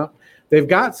point out. They've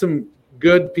got some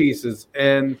good pieces,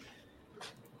 and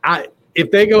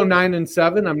if they go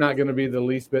 9-7, I'm not going to be the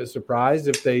least bit surprised.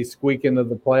 If they squeak into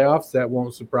the playoffs, that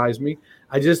won't surprise me.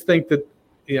 I just think that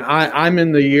I'm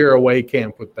in the year away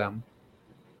camp with them.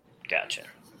 Gotcha.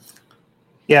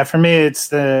 Yeah, for me, it's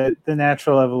the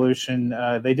natural evolution.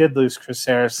 They did lose Chris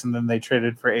Harris, and then they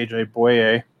traded for A.J.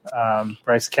 Boye.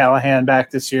 Bryce Callahan back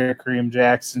this year, Kareem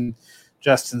Jackson,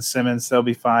 Justin Simmons, they'll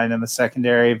be fine in the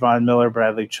secondary. Von Miller,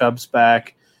 Bradley Chubb's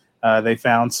back. They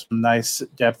found some nice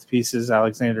depth pieces.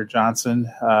 Alexander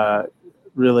Johnson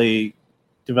really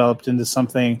developed into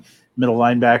something. Middle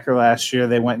linebacker last year.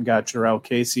 They went and got Jarrell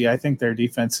Casey. I think their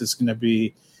defense is going to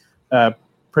be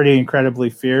pretty incredibly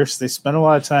fierce. They spent a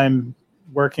lot of time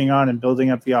working on and building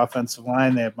up the offensive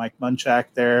line. They have Mike Munchak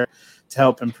there to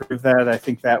help improve that. I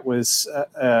think that was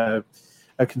a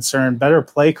concern. Better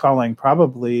play calling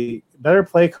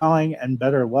and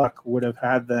better luck would have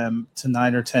had them to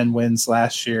 9 or 10 wins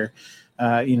last year.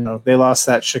 They lost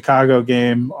that Chicago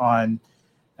game on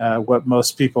what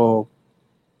most people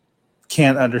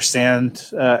can't understand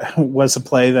was a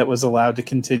play that was allowed to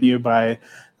continue by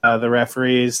the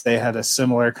referees. They had a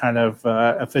similar kind of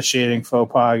officiating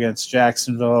faux pas against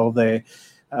Jacksonville. They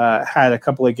had a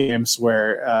couple of games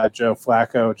where Joe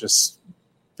Flacco just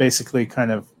basically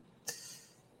kind of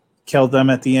killed them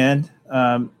at the end.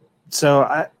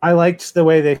 So I liked the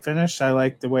way they finished. I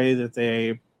liked the way that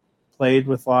they played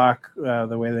with Locke,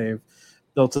 the way they've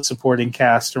built a supporting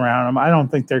cast around them. I don't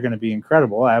think they're going to be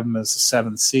incredible. I have them as a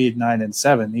 7th seed,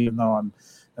 9-7. Even though I'm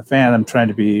a fan, I'm trying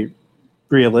to be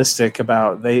realistic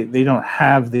about they don't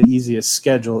have the easiest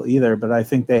schedule either, but I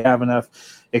think they have enough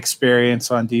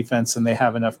experience on defense and they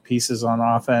have enough pieces on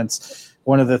offense.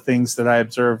 One of the things that I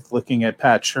observed looking at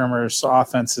Pat Shurmur's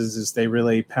offenses is they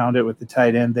really pound it with the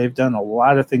tight end. They've done a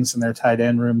lot of things in their tight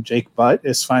end room. Jake Butt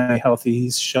is finally healthy.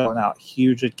 He's showing out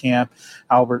huge at camp.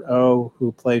 Albert O,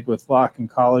 who played with Locke in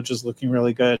college, is looking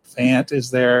really good. Fant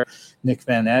is there. Nick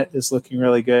Van Ett is looking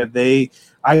really good.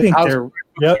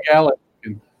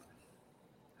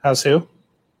 How's who?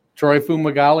 Troy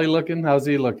Fumagalli looking? How's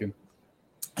he looking?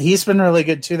 He's been really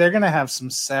good too. They're going to have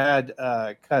some sad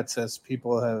cuts, as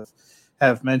people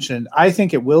have mentioned. I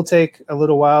think it will take a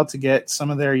little while to get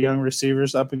some of their young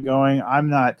receivers up and going. I'm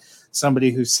not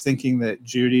somebody who's thinking that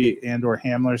Judy and or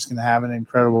Hamler is going to have an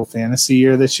incredible fantasy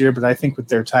year this year, but I think with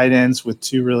their tight ends, with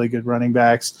 2 really good running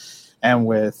backs, and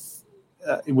with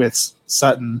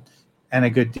Sutton and a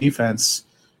good defense,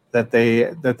 that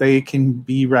they can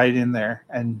be right in there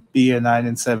and be a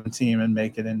 9-7 team and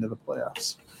make it into the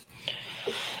playoffs.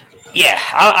 Yeah,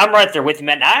 I'm right there with you,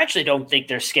 man. I actually don't think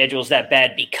their schedule is that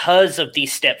bad because of the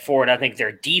step forward I think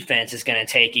their defense is going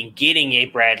to take in getting a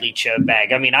Bradley Chubb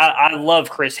back. I mean, I love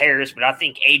Chris Harris, but I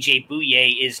think A.J.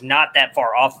 Bouye is not that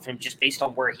far off of him just based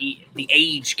on where the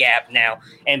age gap now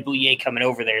and Bouye coming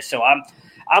over there. So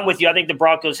I'm with you. I think the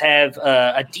Broncos have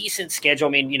a decent schedule.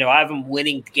 I mean, I have them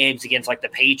winning games against like the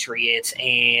Patriots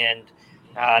and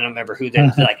I don't remember who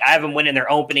they're like. I have them winning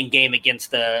their opening game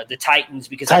against the Titans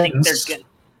because I think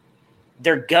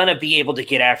they're gonna be able to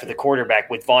get after the quarterback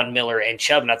with Von Miller and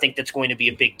Chubb, and I think that's going to be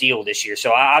a big deal this year.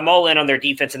 So I'm all in on their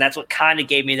defense, and that's what kind of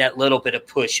gave me that little bit of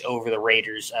push over the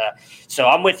Raiders. So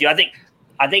I'm with you. I think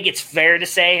it's fair to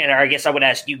say, and I guess I would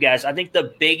ask you guys, I think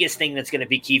the biggest thing that's going to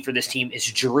be key for this team is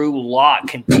Drew Lock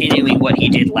continuing what he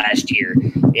did last year.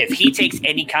 If he takes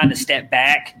any kind of step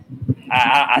back,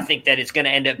 I think that it's going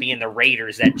to end up being the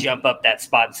Raiders that jump up that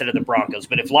spot instead of the Broncos.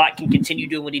 But if Locke can continue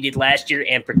doing what he did last year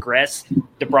and progress,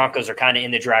 the Broncos are kind of in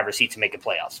the driver's seat to make a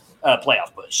playoff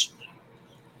push.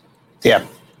 Yeah.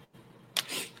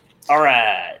 All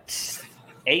right.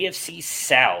 AFC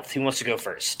South. Who wants to go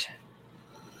first?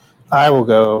 I will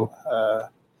go.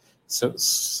 So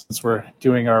since we're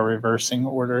doing our reversing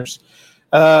orders,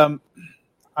 I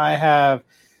have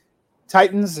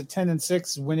Titans at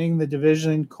 10-6, winning the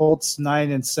division. Colts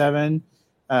 9-7,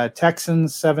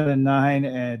 Texans 7-9,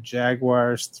 and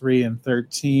Jaguars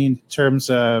 3-13. In terms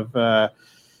of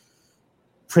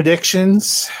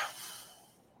predictions,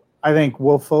 I think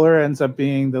Will Fuller ends up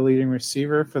being the leading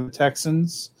receiver for the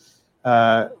Texans.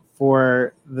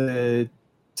 For the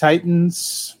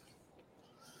Titans,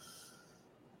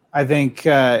 I think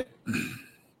A.J.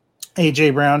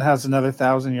 Brown has another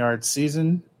 1,000-yard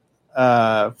season.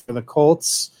 For the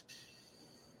Colts,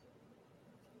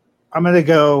 I'm going to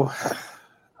go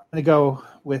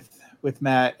with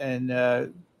Matt and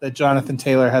that Jonathan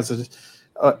Taylor has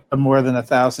a more than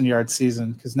 1,000-yard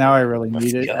season, because now I really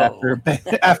need it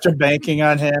after banking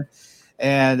on him.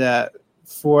 And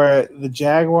for the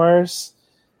Jaguars,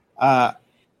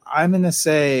 I'm going to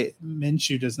say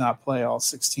Minshew does not play all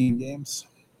 16 games.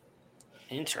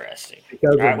 Interesting.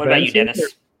 All right, what about you, Dennis?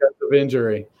 Because of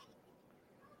injury.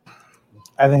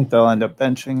 I think they'll end up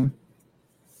benching him.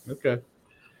 Okay.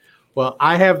 Well,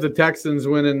 I have the Texans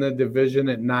winning the division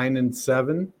at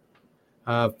 9-7,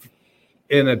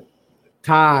 in a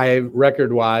tie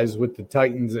record-wise with the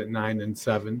Titans at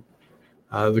 9-7.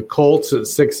 The Colts at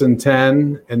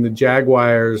 6-10, and the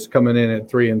Jaguars coming in at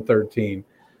 3-13.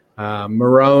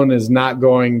 Marrone is not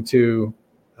going to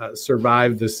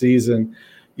survive the season.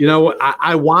 You know,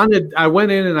 I went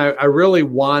in and I really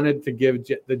wanted to give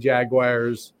the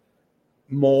Jaguars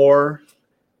more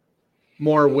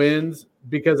wins,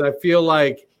 because I feel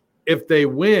like if they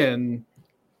win,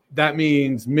 that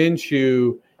means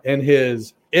Minshew and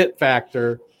his it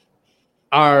factor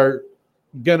are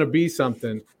going to be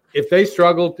something. If they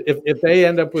struggle, if they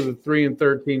end up with a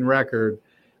 3-13 record,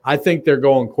 I think they're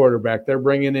going quarterback. They're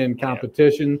bringing in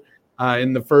competition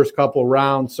in the first couple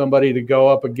rounds, somebody to go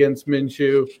up against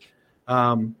Minshew.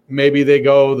 Maybe they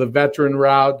go the veteran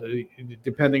route,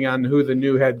 depending on who the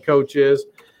new head coach is.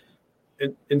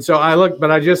 And so I looked,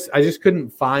 but I just couldn't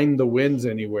find the wins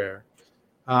anywhere.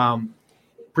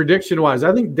 Prediction-wise,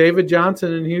 I think David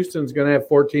Johnson in Houston is going to have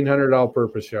 1,400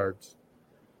 all-purpose yards.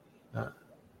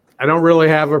 I don't really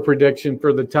have a prediction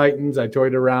for the Titans. I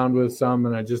toyed around with some,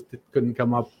 and I just couldn't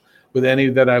come up with any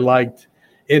that I liked.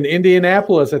 In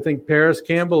Indianapolis, I think Paris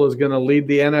Campbell is going to lead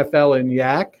the NFL in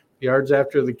YAC, yards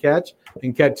after the catch,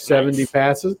 and catch 70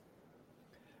 passes.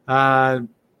 And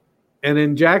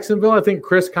in Jacksonville, I think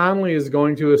Chris Conley is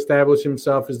going to establish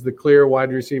himself as the clear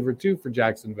wide receiver 2 for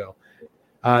Jacksonville.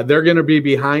 They're going to be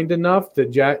behind enough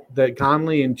that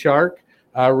Conley and Chark,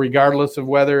 regardless of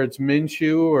whether it's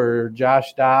Minshew or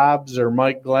Josh Dobbs or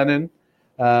Mike Glennon,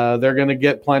 they're going to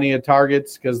get plenty of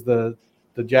targets because the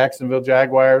Jacksonville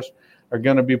Jaguars are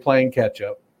going to be playing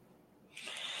catch-up.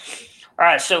 All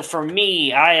right, so for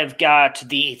me, I have got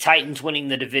the Titans winning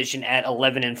the division at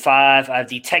 11-5. I have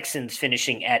the Texans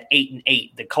finishing at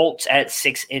 8-8, the Colts at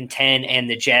 6-10, and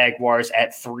the Jaguars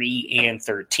at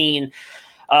 3-13.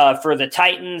 For the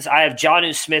Titans, I have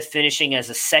Jonnu Smith finishing as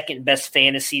the second best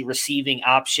fantasy receiving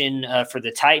option for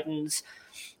the Titans.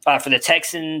 For the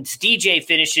Texans, DJ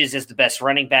finishes as the best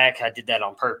running back. I did that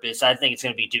on purpose. I think it's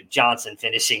going to be Duke Johnson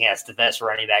finishing as the best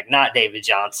running back, not David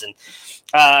Johnson.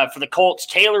 For the Colts,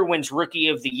 Taylor wins Rookie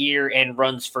of the Year and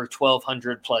runs for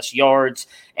 1,200-plus yards.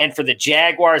 And for the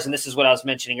Jaguars, and this is what I was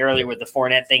mentioning earlier with the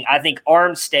Fournette thing, I think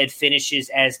Armstead finishes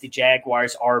as the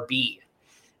Jaguars' RB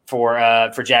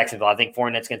for Jacksonville. I think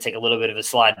Fournette's going to take a little bit of a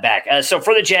slide back. So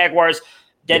for the Jaguars,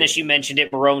 Dennis, you mentioned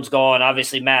it. Marrone's gone.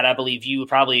 Obviously, Matt, I believe you would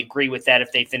probably agree with that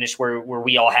if they finish where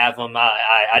we all have them.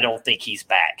 I don't think he's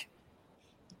back.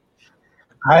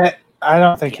 I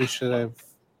don't think he should have.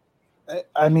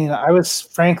 I mean, I was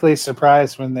frankly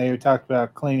surprised when they talked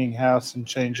about cleaning house and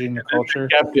changing the culture.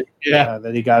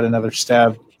 That he got another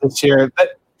stab this year.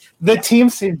 The team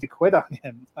seemed to quit on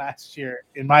him last year,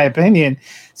 in my opinion.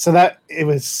 So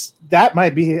that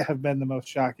might have been the most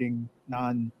shocking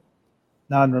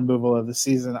non-removal of the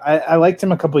season. I liked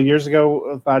him a couple of years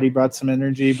ago. Thought he brought some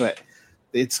energy, but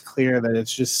it's clear that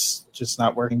it's just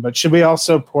not working. But should we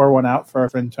also pour one out for our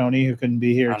friend Tony, who couldn't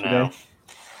be here today?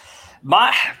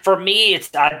 For me,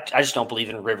 I just don't believe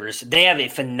in Rivers. They have a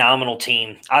phenomenal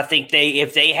team. I think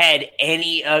if they had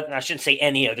any, I shouldn't say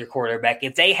any other quarterback.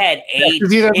 If they had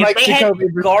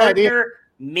Gardner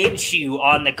Minshew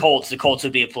on the Colts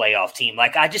would be a playoff team.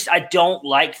 Like I don't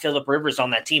like Phillip Rivers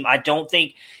on that team. I don't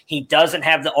think he doesn't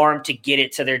have the arm to get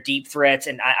it to their deep threats.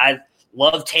 And I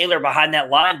love Taylor behind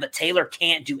that line, but Taylor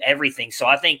can't do everything. So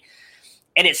I think,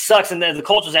 and it sucks. And the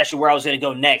Colts was actually where I was going to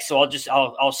go next. So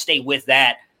I'll stay with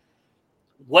that.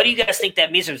 What do you guys think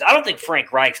that means? I don't think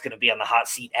Frank Reich's going to be on the hot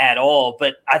seat at all,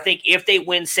 but I think if they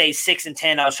win, say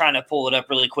 6-10, I was trying to pull it up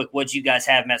really quick. What do you guys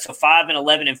have, Matt? So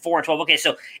 5-11 and 4-12. Okay,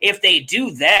 so if they do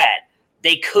that,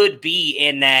 they could be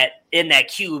in that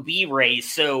QB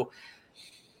race. So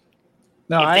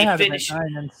no, I had them at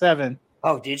 9-7.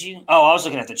 Oh, did you? Oh, I was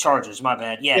looking at the Chargers. My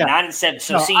bad. Yeah. 9-7.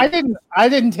 So no, I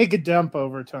didn't take a dump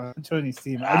over Tony's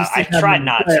team. I tried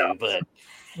not to, but.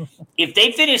 If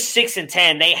they finish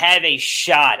 6-10, they have a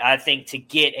shot, I think, to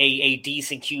get a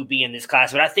decent QB in this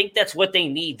class. But I think that's what they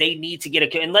need. They need to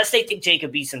get unless they think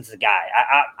Jacob Eason's the guy.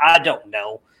 I don't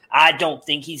know. I don't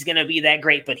think he's going to be that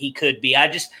great, but he could be.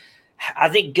 I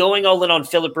think going all in on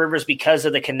Phillip Rivers because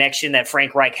of the connection that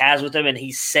Frank Reich has with him, and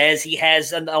he says he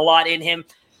has a lot in him.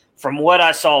 From what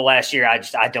I saw last year,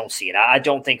 I don't see it. I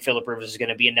don't think Phillip Rivers is going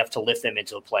to be enough to lift them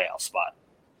into a playoff spot.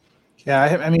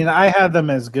 Yeah, I mean, I had them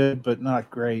as good, but not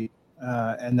great,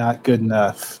 and not good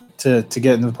enough to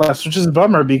get into the playoffs, which is a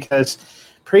bummer because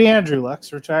pre-Andrew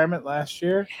Luck's retirement last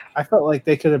year, I felt like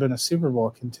they could have been a Super Bowl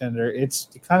contender. It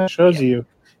kind of shows you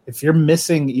if you're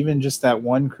missing even just that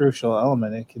one crucial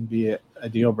element, it can be a a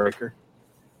deal breaker.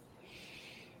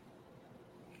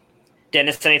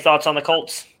 Dennis, any thoughts on the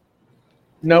Colts?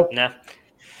 Nope. No.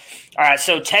 All right,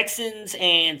 so Texans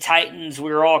and Titans,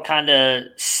 we're all kind of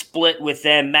split with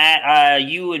them. Matt,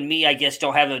 you and me, I guess,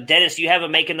 don't have a – Dennis, you have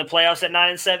them making the playoffs at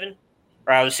 9-7?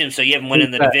 Or I would assume so. You have them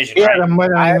winning the division, right? Yeah, I'm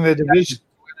winning the division.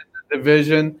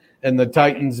 Division and the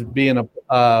Titans being a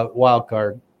wild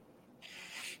card.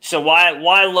 So why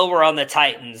lower on the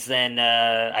Titans than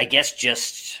I guess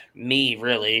just me,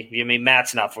 really? I mean,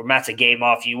 Matt's a game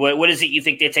off you. What is it you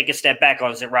think they take a step back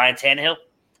on? Is it Ryan Tannehill?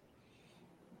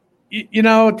 You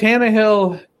know,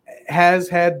 Tannehill has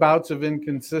had bouts of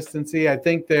inconsistency. I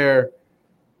think they're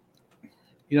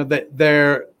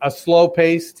a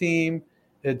slow-paced team.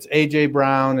 It's A.J.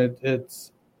 Brown,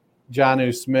 it's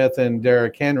Jonnu Smith, and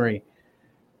Derrick Henry.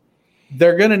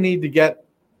 They're going to need to get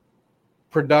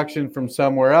production from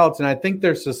somewhere else, and I think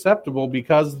they're susceptible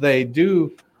because they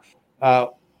do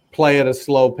play at a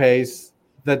slow pace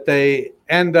that they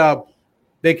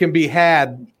can be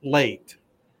had late.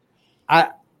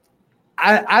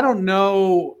 I don't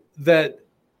know that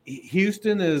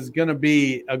Houston is going to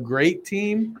be a great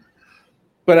team,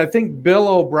 but I think Bill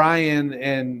O'Brien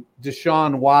and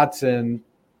Deshaun Watson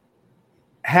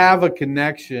have a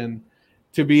connection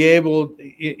to be able,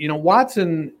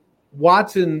 Watson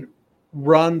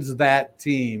runs that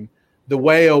team the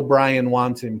way O'Brien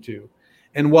wants him to.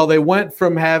 And while they went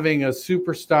from having a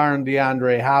superstar in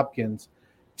DeAndre Hopkins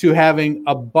to having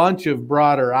a bunch of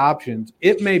broader options,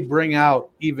 it may bring out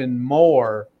even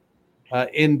more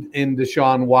in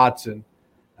Deshaun Watson.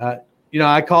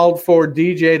 I called for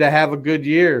DJ to have a good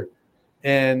year.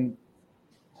 And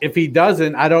if he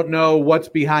doesn't, I don't know what's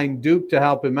behind Duke to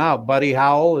help him out. Buddy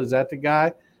Howell, is that the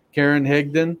guy? Karen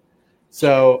Higdon.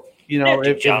 So,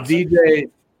 if DJ,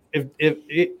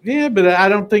 but I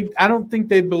don't think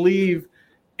they believe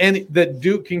that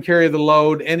Duke can carry the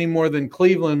load any more than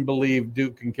Cleveland believe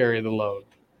Duke can carry the load.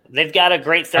 They've got a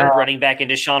great third running back in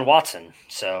Deshaun Watson.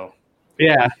 So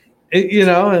yeah,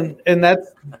 and that's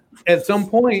at some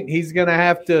point he's going to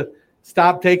have to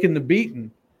stop taking the beating.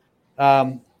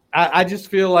 I just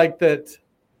feel like that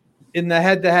in the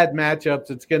head-to-head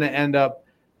matchups, it's going to end up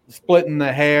splitting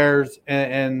the hairs,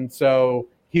 and so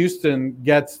Houston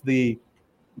gets the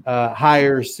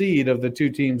higher seed of the two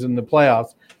teams in the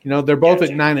playoffs. They're both at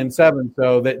 9-7,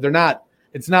 so they're not.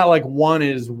 It's not like one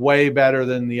is way better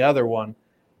than the other one.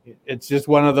 It's just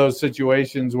one of those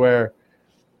situations where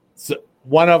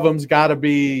one of them's got to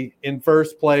be in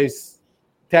first place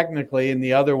technically, and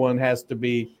the other one has to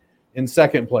be in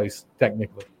second place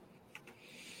technically.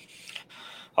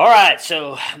 All right,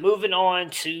 so moving on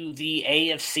to the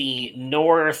AFC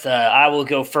North, I will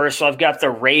go first. So I've got the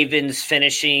Ravens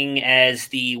finishing as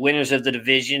the winners of the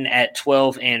division at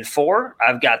 12-4.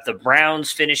 I've got the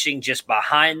Browns finishing just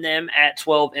behind them at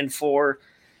 12-4.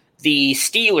 The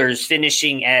Steelers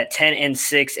finishing at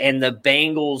 10-6, and the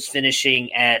Bengals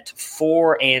finishing at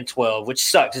 4-12, which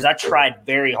sucks because I tried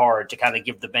very hard to kind of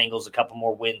give the Bengals a couple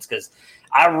more wins because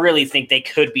I really think they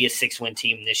could be a 6-win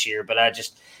team this year, but I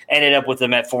just ended up with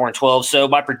them at 4-12. So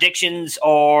my predictions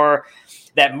are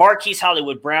that Marquise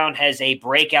Hollywood-Brown has a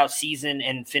breakout season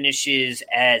and finishes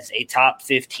as a top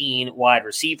 15 wide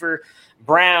receiver.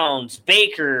 Browns,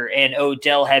 Baker, and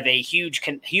Odell have a huge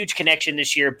connection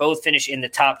this year. Both finish in the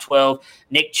top 12.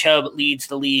 Nick Chubb leads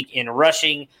the league in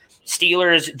rushing.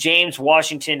 Steelers, James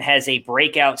Washington has a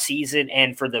breakout season.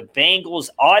 And for the Bengals,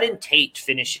 Auden Tate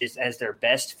finishes as their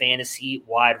best fantasy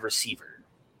wide receiver.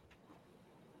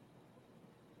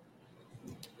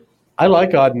 I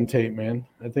like Auden Tate, man.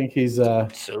 I think he's so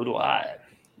do I.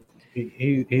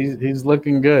 He's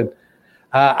looking good.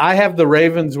 I have the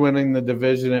Ravens winning the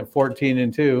division at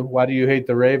 14-2. Why do you hate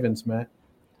the Ravens, Matt?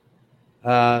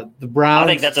 The Browns. I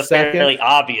think that's a second. fairly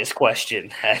obvious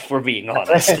question, if we're being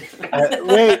honest.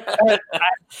 Wait,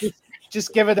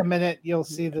 just give it a minute. You'll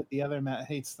see that the other Matt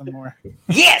hates them more.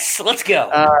 Yes, let's go.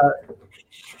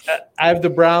 I have the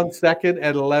Browns second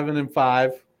at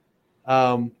 11-5.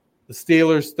 The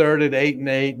Steelers third at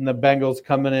 8-8, and the Bengals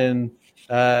coming in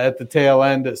at the tail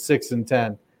end at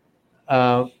 6-10.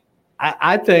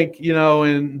 I think,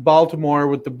 in Baltimore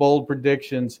with the bold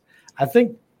predictions, I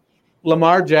think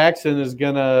Lamar Jackson is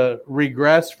going to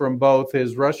regress from both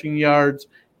his rushing yards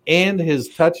and his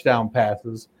touchdown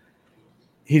passes.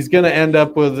 He's going to end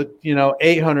up with,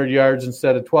 800 yards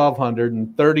instead of 1,200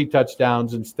 and 30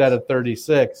 touchdowns instead of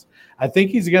 36. I think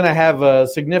he's going to have a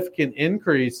significant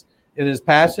increase in his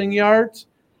passing yards,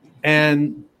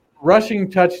 and rushing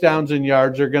touchdowns and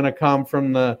yards are going to come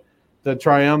from the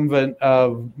triumvirate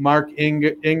of Mark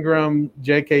Ingram,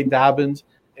 J.K. Dobbins,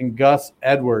 and Gus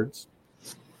Edwards.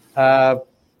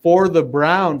 for the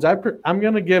Browns, I'm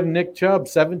going to give Nick Chubb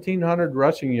 1,700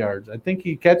 rushing yards. I think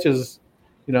he catches,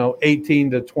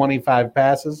 18 to 25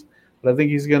 passes, but I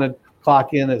think he's going to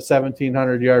clock in at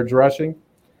 1,700 yards rushing.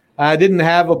 I didn't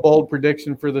have a bold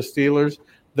prediction for the Steelers,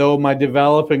 though my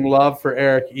developing love for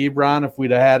Eric Ebron, if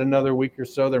we'd have had another week or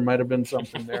so, there might have been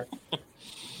something there.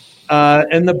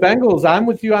 And the Bengals, I'm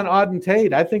with you on Auden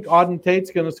Tate. I think Auden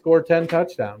Tate's going to score 10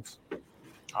 touchdowns.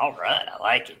 All right, I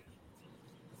like it.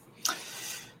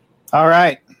 All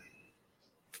right.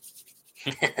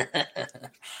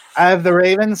 I have the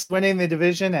Ravens winning the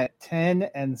division at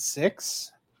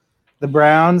 10-6. The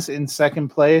Browns in second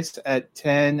place at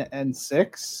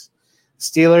 10-6.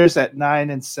 Steelers at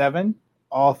 9-7.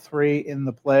 All three in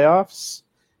the playoffs.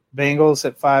 Bengals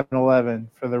at 5-11.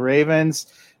 For the Ravens,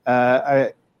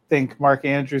 I think Mark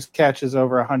Andrews catches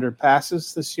over 100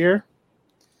 passes this year.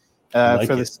 For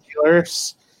the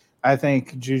Steelers, I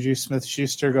think Juju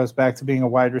Smith-Schuster goes back to being a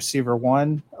wide receiver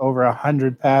one, over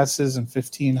 100 passes and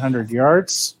 1,500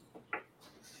 yards.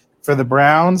 For the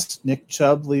Browns, Nick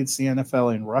Chubb leads the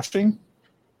NFL in rushing.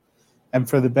 And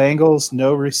for the Bengals,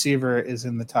 no receiver is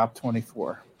in the top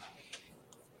 24.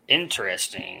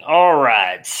 Interesting. All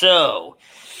right. So,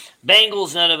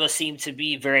 Bengals, none of us seem to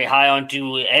be very high on.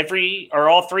 Are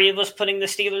all three of us putting the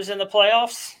Steelers in the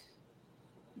playoffs?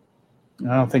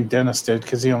 I don't think Dennis did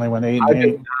because he only went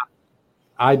 8-8.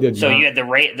 I did so not. You had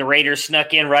the Raiders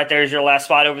snuck in right there as your last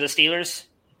spot over the Steelers?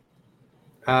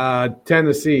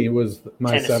 Tennessee was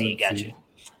my seventh got seed. you.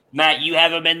 Matt, you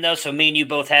have them in, though, so me and you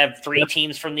both have three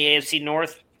teams from the AFC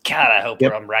North. God, I hope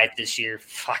I'm right this year.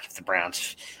 Fuck the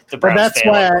Browns. The Browns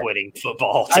fail on quitting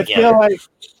football altogether. I feel like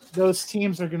those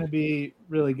teams are going to be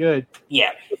really good.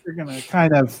 Yeah. They're going to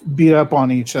kind of beat up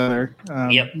on each other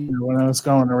when I was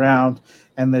going around,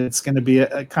 and that it's going to be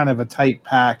a kind of a tight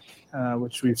pack,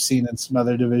 which we've seen in some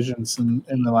other divisions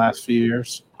in the last few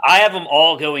years. I have them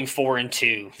all going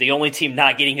 4-2. The only team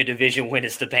not getting a division win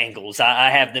is the Bengals.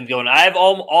 I have them going. I have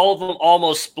all of them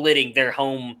almost splitting their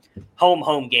home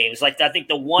games. Like I think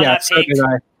the one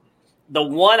the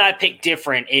one I picked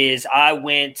different is I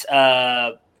went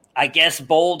I guess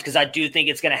bold because I do think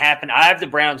it's going to happen. I have the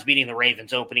Browns beating the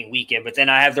Ravens opening weekend, but then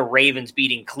I have the Ravens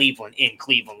beating Cleveland in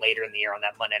Cleveland later in the year on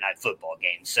that Monday Night Football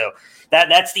game. So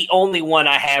that's the only one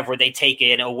I have where they take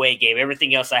an away game.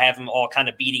 Everything else I have them all kind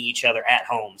of beating each other at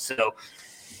home. So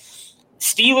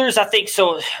Steelers, I think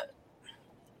so.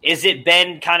 Is it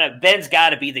Ben? Ben's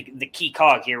got to be the key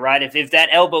cog here, right? If that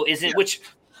elbow isn't, which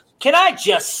can I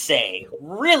just say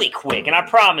really quick, and I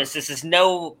promise this is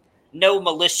no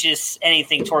malicious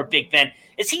anything toward Big Ben.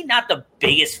 Is he not the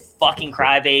biggest fucking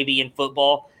crybaby in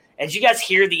football? Did you guys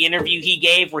hear the interview he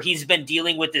gave where he's been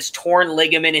dealing with this torn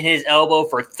ligament in his elbow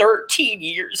for 13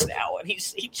 years now, and he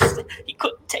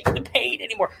couldn't take the pain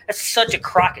anymore? That's such a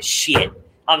crock of shit.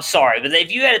 I'm sorry, but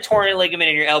if you had a torn ligament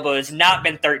in your elbow, it's not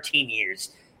been 13 years.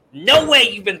 No way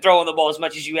you've been throwing the ball as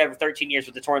much as you have for 13 years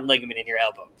with a torn ligament in your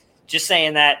elbow. Just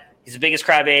saying that. He's the biggest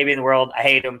crybaby in the world. I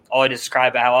hate him. All I do is cry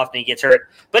about how often he gets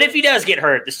hurt. But if he does get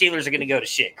hurt, the Steelers are going to go to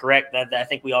shit, correct? I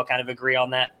think we all kind of agree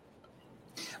on that.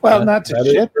 Well, not to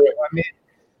shit. I mean,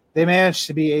 they managed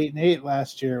to be 8-8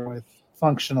 last year with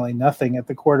functionally nothing at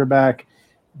the quarterback,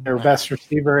 their best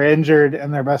receiver injured,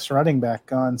 and their best running back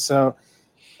gone. So,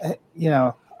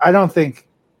 I don't think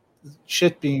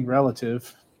shit being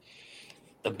relative.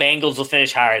 The Bengals will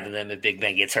finish higher than them if Big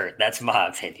Ben gets hurt. That's my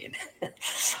opinion.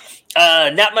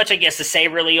 Not much, I guess, to say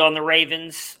really on the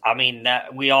Ravens. I mean,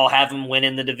 we all have them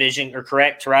winning the division, or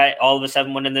correct, right? All of us have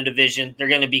them winning the division. They're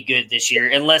going to be good this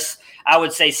year. Unless, I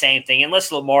would say same thing.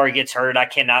 Unless Lamar gets hurt, I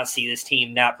cannot see this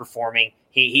team not performing.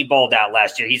 He balled out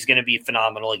last year. He's going to be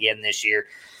phenomenal again this year.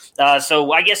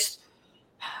 So I guess,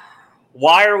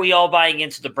 why are we all buying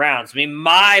into the Browns? I mean,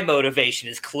 my motivation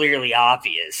is clearly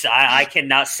obvious. I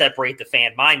cannot separate the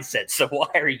fan mindset. So why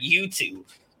are you two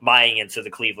buying into the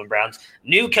Cleveland Browns?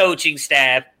 New coaching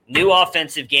staff, new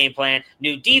offensive game plan,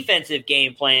 new defensive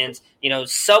game plans,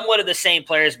 somewhat of the same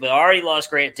players, but already lost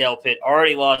Grant Delpit,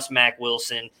 already lost Mac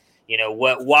Wilson.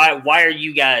 Why are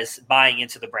you guys buying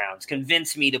into the Browns?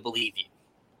 Convince me to believe you.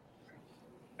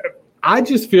 I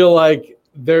just feel like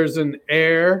there's an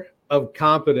air of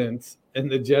competence in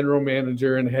the general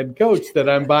manager and head coach that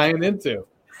I'm buying into.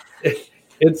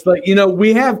 It's like,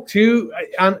 we have two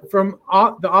from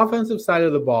the offensive side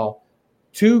of the ball,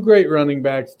 two great running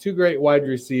backs, two great wide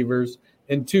receivers,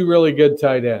 and two really good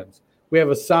tight ends. We have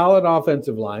a solid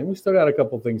offensive line. We still got a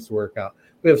couple things to work out.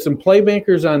 We have some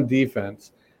playmakers on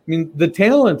defense. I mean, the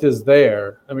talent is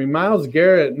there. I mean, Myles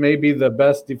Garrett may be the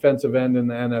best defensive end in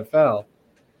the NFL.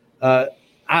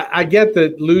 I get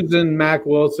that losing Mac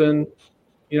Wilson,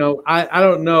 I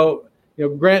don't know.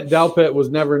 Grant Delpit was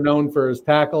never known for his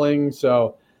tackling,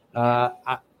 so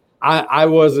I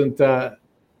wasn't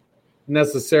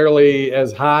necessarily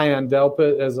as high on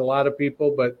Delpit as a lot of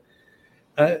people, but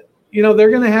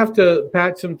they're going to have to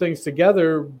patch some things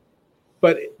together.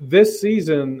 But this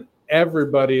season,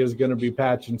 everybody is going to be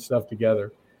patching stuff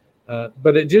together.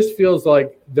 But it just feels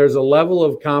like there's a level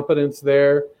of competence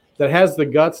there that has the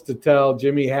guts to tell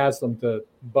Jimmy Haslam to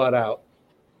butt out.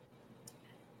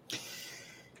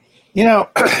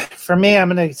 For me, I'm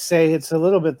going to say it's a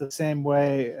little bit the same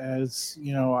way as,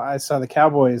 I saw the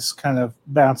Cowboys kind of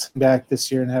bouncing back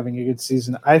this year and having a good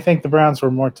season. I think the Browns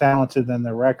were more talented than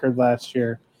their record last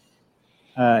year.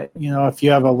 If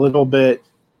you have a little bit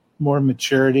more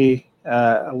maturity,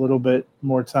 a little bit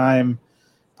more time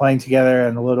playing together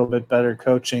and a little bit better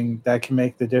coaching, that can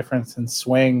make the difference and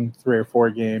swing 3 or 4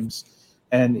 games.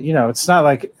 And, it's not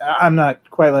like I'm not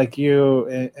quite like you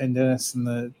and Dennis in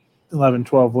the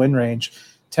 11-12 win range.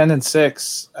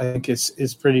 10-6, I think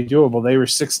is pretty doable. They were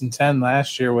 6-10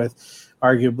 last year with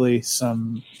arguably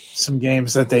some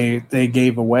games that they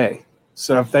gave away.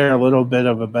 So if they're a little bit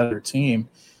of a better team,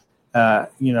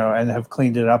 and have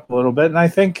cleaned it up a little bit. And I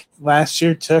think last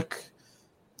year took,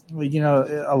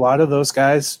 a lot of those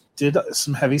guys did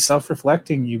some heavy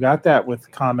self-reflecting. You got that with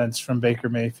comments from Baker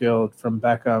Mayfield, from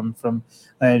Beckham, from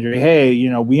Landry. Hey,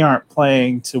 we aren't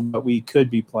playing to what we could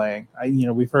be playing.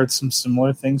 We've heard some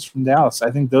similar things from Dallas.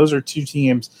 I think those are 2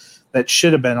 teams that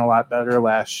should have been a lot better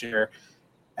last year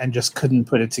and just couldn't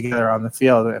put it together on the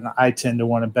field. And I tend to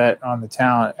want to bet on the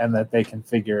talent and that they can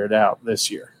figure it out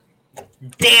this year.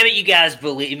 Damn it, you guys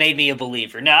made me a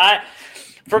believer. Now,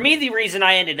 for me, the reason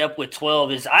I ended up with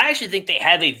 12 is I actually think they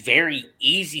have a very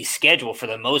easy schedule for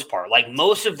the most part. Like,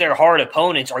 most of their hard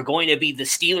opponents are going to be the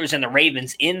Steelers and the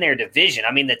Ravens in their division.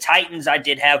 I mean, the Titans, I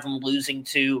did have them losing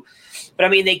to. But, I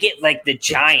mean, they get, like, the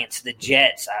Giants, the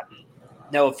Jets.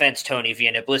 No offense, Tony, if you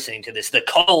end up listening to this. The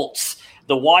Colts,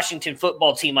 the Washington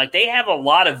football team. Like, they have a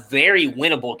lot of very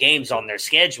winnable games on their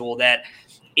schedule that –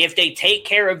 if they take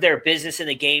care of their business in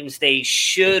the games they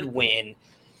should win,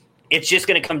 it's just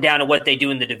going to come down to what they do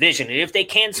in the division. And if they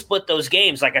can split those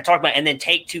games, like I talked about, and then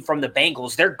take 2 from the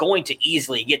Bengals, they're going to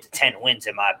easily get to 10 wins,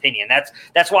 in my opinion.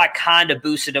 That's why I kind of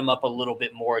boosted them up a little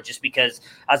bit more, just because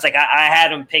I was like, I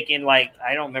had them picking, like,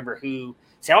 I don't remember who.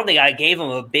 See, I don't think I gave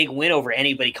them a big win over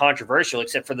anybody controversial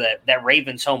except for that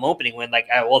Ravens home opening win. Like,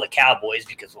 the Cowboys,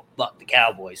 because, fuck the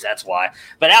Cowboys, that's why.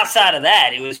 But outside of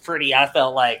that, it was pretty, I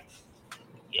felt like,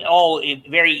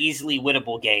 very easily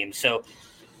winnable games. So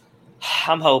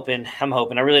I'm hoping.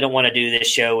 I really don't want to do this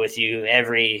show with you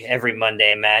every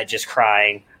Monday, Matt, just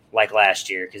crying like last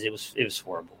year, because it was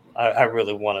horrible. I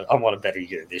really want a better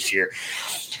year this year.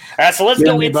 All right, so let's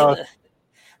go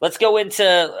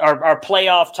into our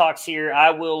playoff talks here.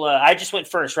 I just went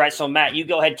first, right? So Matt, you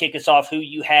go ahead, kick us off. Who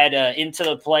you had into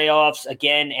the playoffs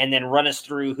again, and then run us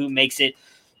through who makes it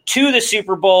to the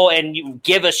Super Bowl, and you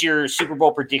give us your Super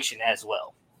Bowl prediction as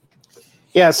well.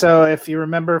 Yeah, so if you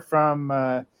remember from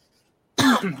Monday,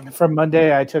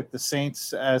 I took the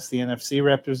Saints as the NFC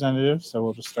representative, so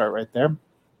we'll just start right there.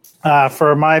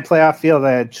 For my playoff field,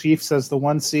 I had Chiefs as the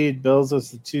 1 seed, Bills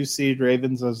as the 2 seed,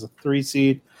 Ravens as the 3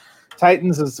 seed,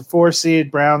 Titans as the 4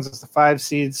 seed, Browns as the 5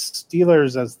 seed,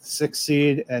 Steelers as the 6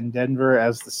 seed, and Denver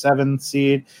as the 7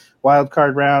 seed. Wild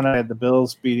card round, I had the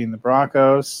Bills beating the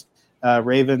Broncos.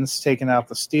 Ravens taking out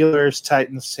the Steelers,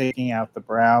 Titans taking out the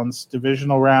Browns.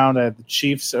 Divisional round, I had the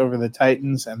Chiefs over the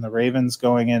Titans and the Ravens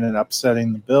going in and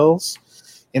upsetting the Bills.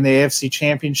 In the AFC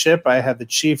Championship, I had the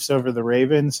Chiefs over the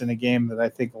Ravens in a game that I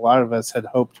think a lot of us had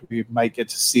hoped we might get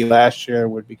to see last year. It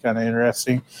would be kind of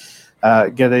interesting.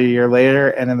 Get a year later.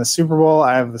 And in the Super Bowl,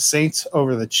 I have the Saints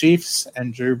over the Chiefs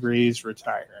and Drew Brees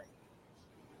retiring.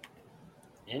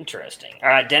 Interesting. All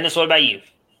right, Dennis, what about you?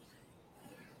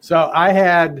 So I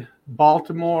had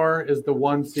Baltimore is the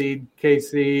 1 seed,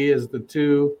 KC is the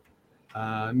 2,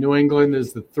 New England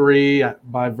is the 3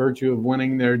 by virtue of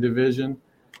winning their division,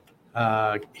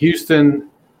 Houston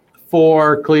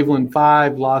 4, Cleveland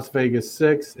 5, Las Vegas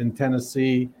 6, and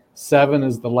Tennessee 7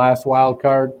 is the last wild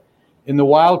card. In the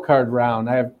wild card round,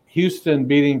 I have Houston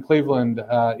beating Cleveland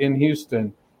in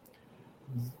Houston,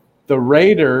 the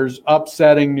Raiders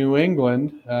upsetting New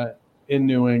England in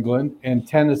New England, and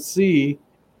Tennessee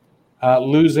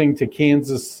losing to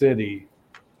Kansas City.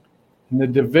 In the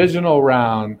divisional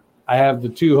round, I have the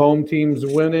 2 home teams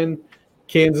winning,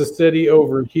 Kansas City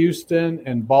over Houston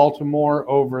and Baltimore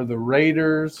over the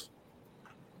Raiders.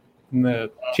 In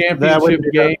the championship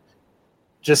game.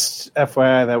 Just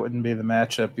FYI, that wouldn't be the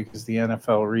matchup because the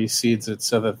NFL reseeds it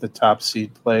so that the top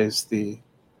seed plays the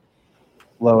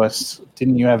lowest.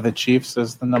 Didn't you have the Chiefs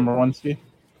as the number 1 seed?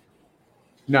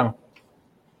 No.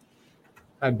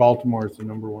 I had Baltimore as the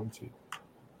number 1 seed.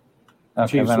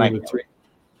 Okay, Chiefs then were the 3.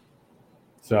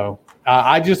 So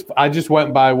I just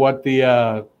went by what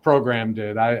the program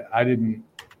did. I didn't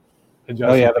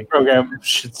adjust. Oh yeah, the program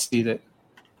should seed it.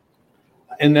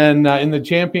 And then in the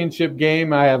championship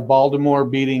game, I have Baltimore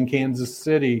beating Kansas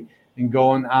City and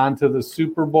going on to the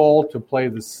Super Bowl to play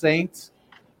the Saints,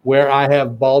 where I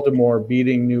have Baltimore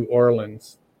beating New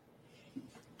Orleans.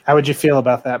 How would you feel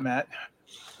about that, Matt?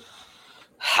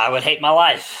 I would hate my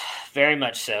life. Very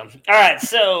much so. All right,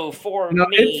 so for me...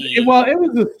 it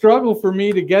was a struggle for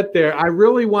me to get there. I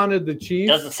really wanted the Chiefs.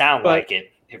 Doesn't sound like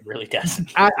it. It really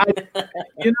doesn't.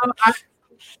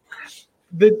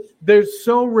 There's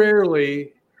so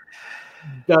rarely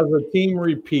does a team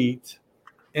repeat,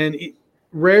 and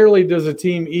rarely does a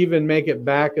team even make it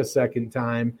back a second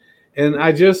time. And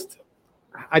I just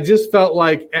felt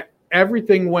like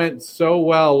everything went so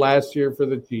well last year for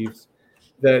the Chiefs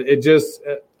that it just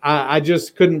I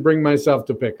just couldn't bring myself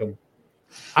to pick them.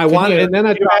 And then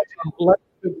I tried to let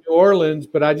New Orleans,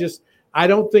 but I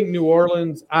don't think New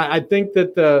Orleans. I think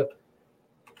that the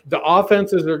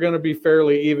offenses are going to be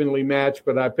fairly evenly matched,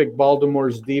 but I picked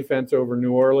Baltimore's defense over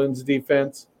New Orleans'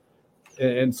 defense,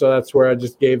 and so that's where I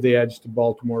just gave the edge to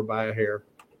Baltimore by a hair.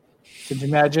 Could you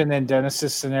imagine in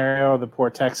Dennis's scenario the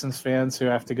poor Texans fans who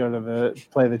have to go to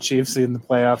play the Chiefs in the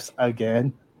playoffs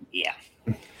again? Yeah.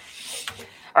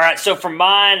 All right, so for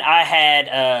mine, I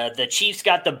had the Chiefs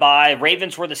got the bye.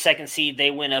 Ravens were the 2nd seed.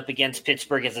 They went up against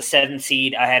Pittsburgh as a 7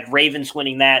 seed. I had Ravens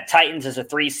winning that. Titans as a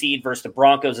 3 seed versus the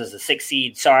Broncos as a 6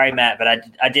 seed. Sorry, Matt, but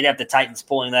I did have the Titans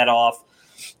pulling that off.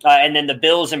 And then the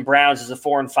Bills and Browns as a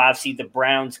 4 and 5 seed. The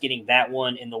Browns getting that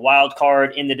one in the wild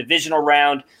card. In the divisional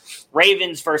round,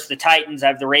 Ravens versus the Titans. I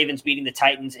have the Ravens beating the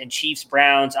Titans. And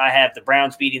Chiefs-Browns, I have the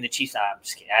Browns beating the Chiefs. I'm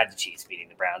just kidding. I have the Chiefs beating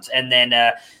the Browns. And then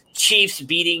Chiefs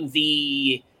beating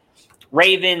the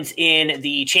Ravens in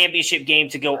the championship game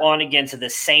to go on against the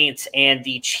Saints, and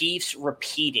the Chiefs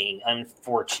repeating,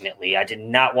 unfortunately. I did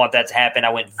not want that to happen. I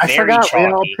went very chalky.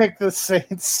 We all picked the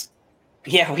Saints.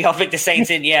 Yeah, we all picked the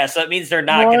Saints in. Yeah, so it means they're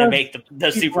not going to make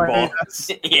the Super Bowl.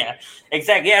 Yeah,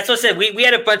 exactly. Yeah, that's what I said. We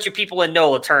had a bunch of people in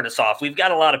NOLA turn us off. We've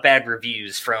got a lot of bad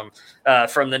reviews from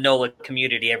the NOLA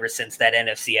community ever since that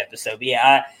NFC episode. But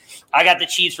yeah, I got the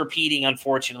Chiefs repeating.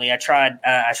 Unfortunately, I tried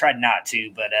not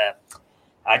to, but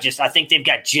I think they've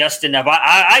got just enough.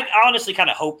 I honestly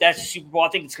kind of hope that's a Super Bowl. I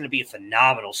think it's going to be a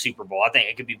phenomenal Super Bowl. I think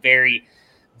it could be very,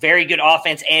 very good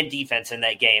offense and defense in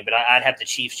that game. But I'd have the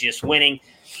Chiefs just winning.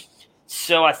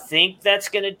 So I think that's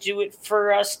going to do it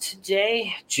for us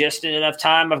today. Just in enough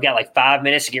time. I've got like 5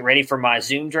 minutes to get ready for my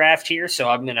Zoom draft here, so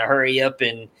I'm going to hurry up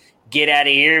and get out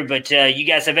of here. But you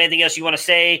guys have anything else you want to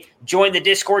say? Join the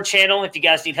Discord channel if you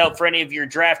guys need help for any of your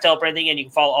draft help or anything. And you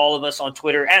can follow all of us on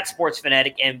Twitter at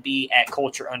SportsFanaticMB, at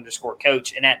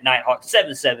Culture_Coach, and at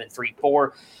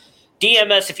Nighthawk7734.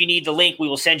 DM us if you need the link. We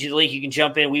will send you the link. You can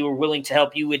jump in. We were willing to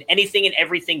help you with anything and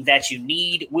everything that you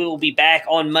need. We will be back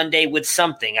on Monday with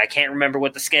something. I can't remember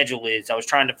what the schedule is. I was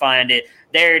trying to find it.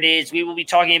 There it is. We will be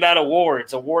talking about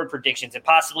awards, award predictions, and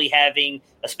possibly having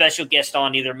a special guest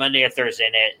on either Monday or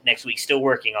Thursday next week. Still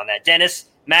working on that. Dennis,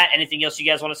 Matt, anything else you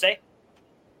guys want to say?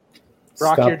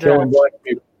 Rock Stop your draft.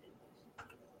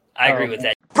 I agree with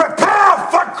that. Prepare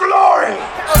for glory!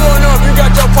 I don't know if you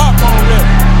got your popcorn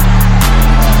ready.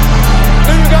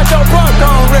 Do you got your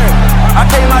popcorn ready? I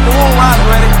came out the womb, I was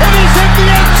ready. And he's hit the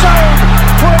end zone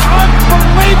for an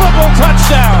unbelievable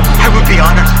touchdown. I would be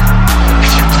honored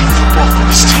if you played football for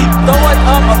this team. Throw it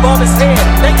up above his head.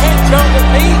 They can't jump with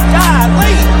me.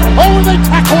 Golly. Oh, they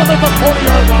tackle him at the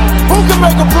 40-yard line. Who can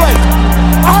make a play?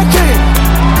 I can.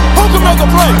 Who can make a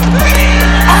play?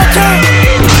 I can.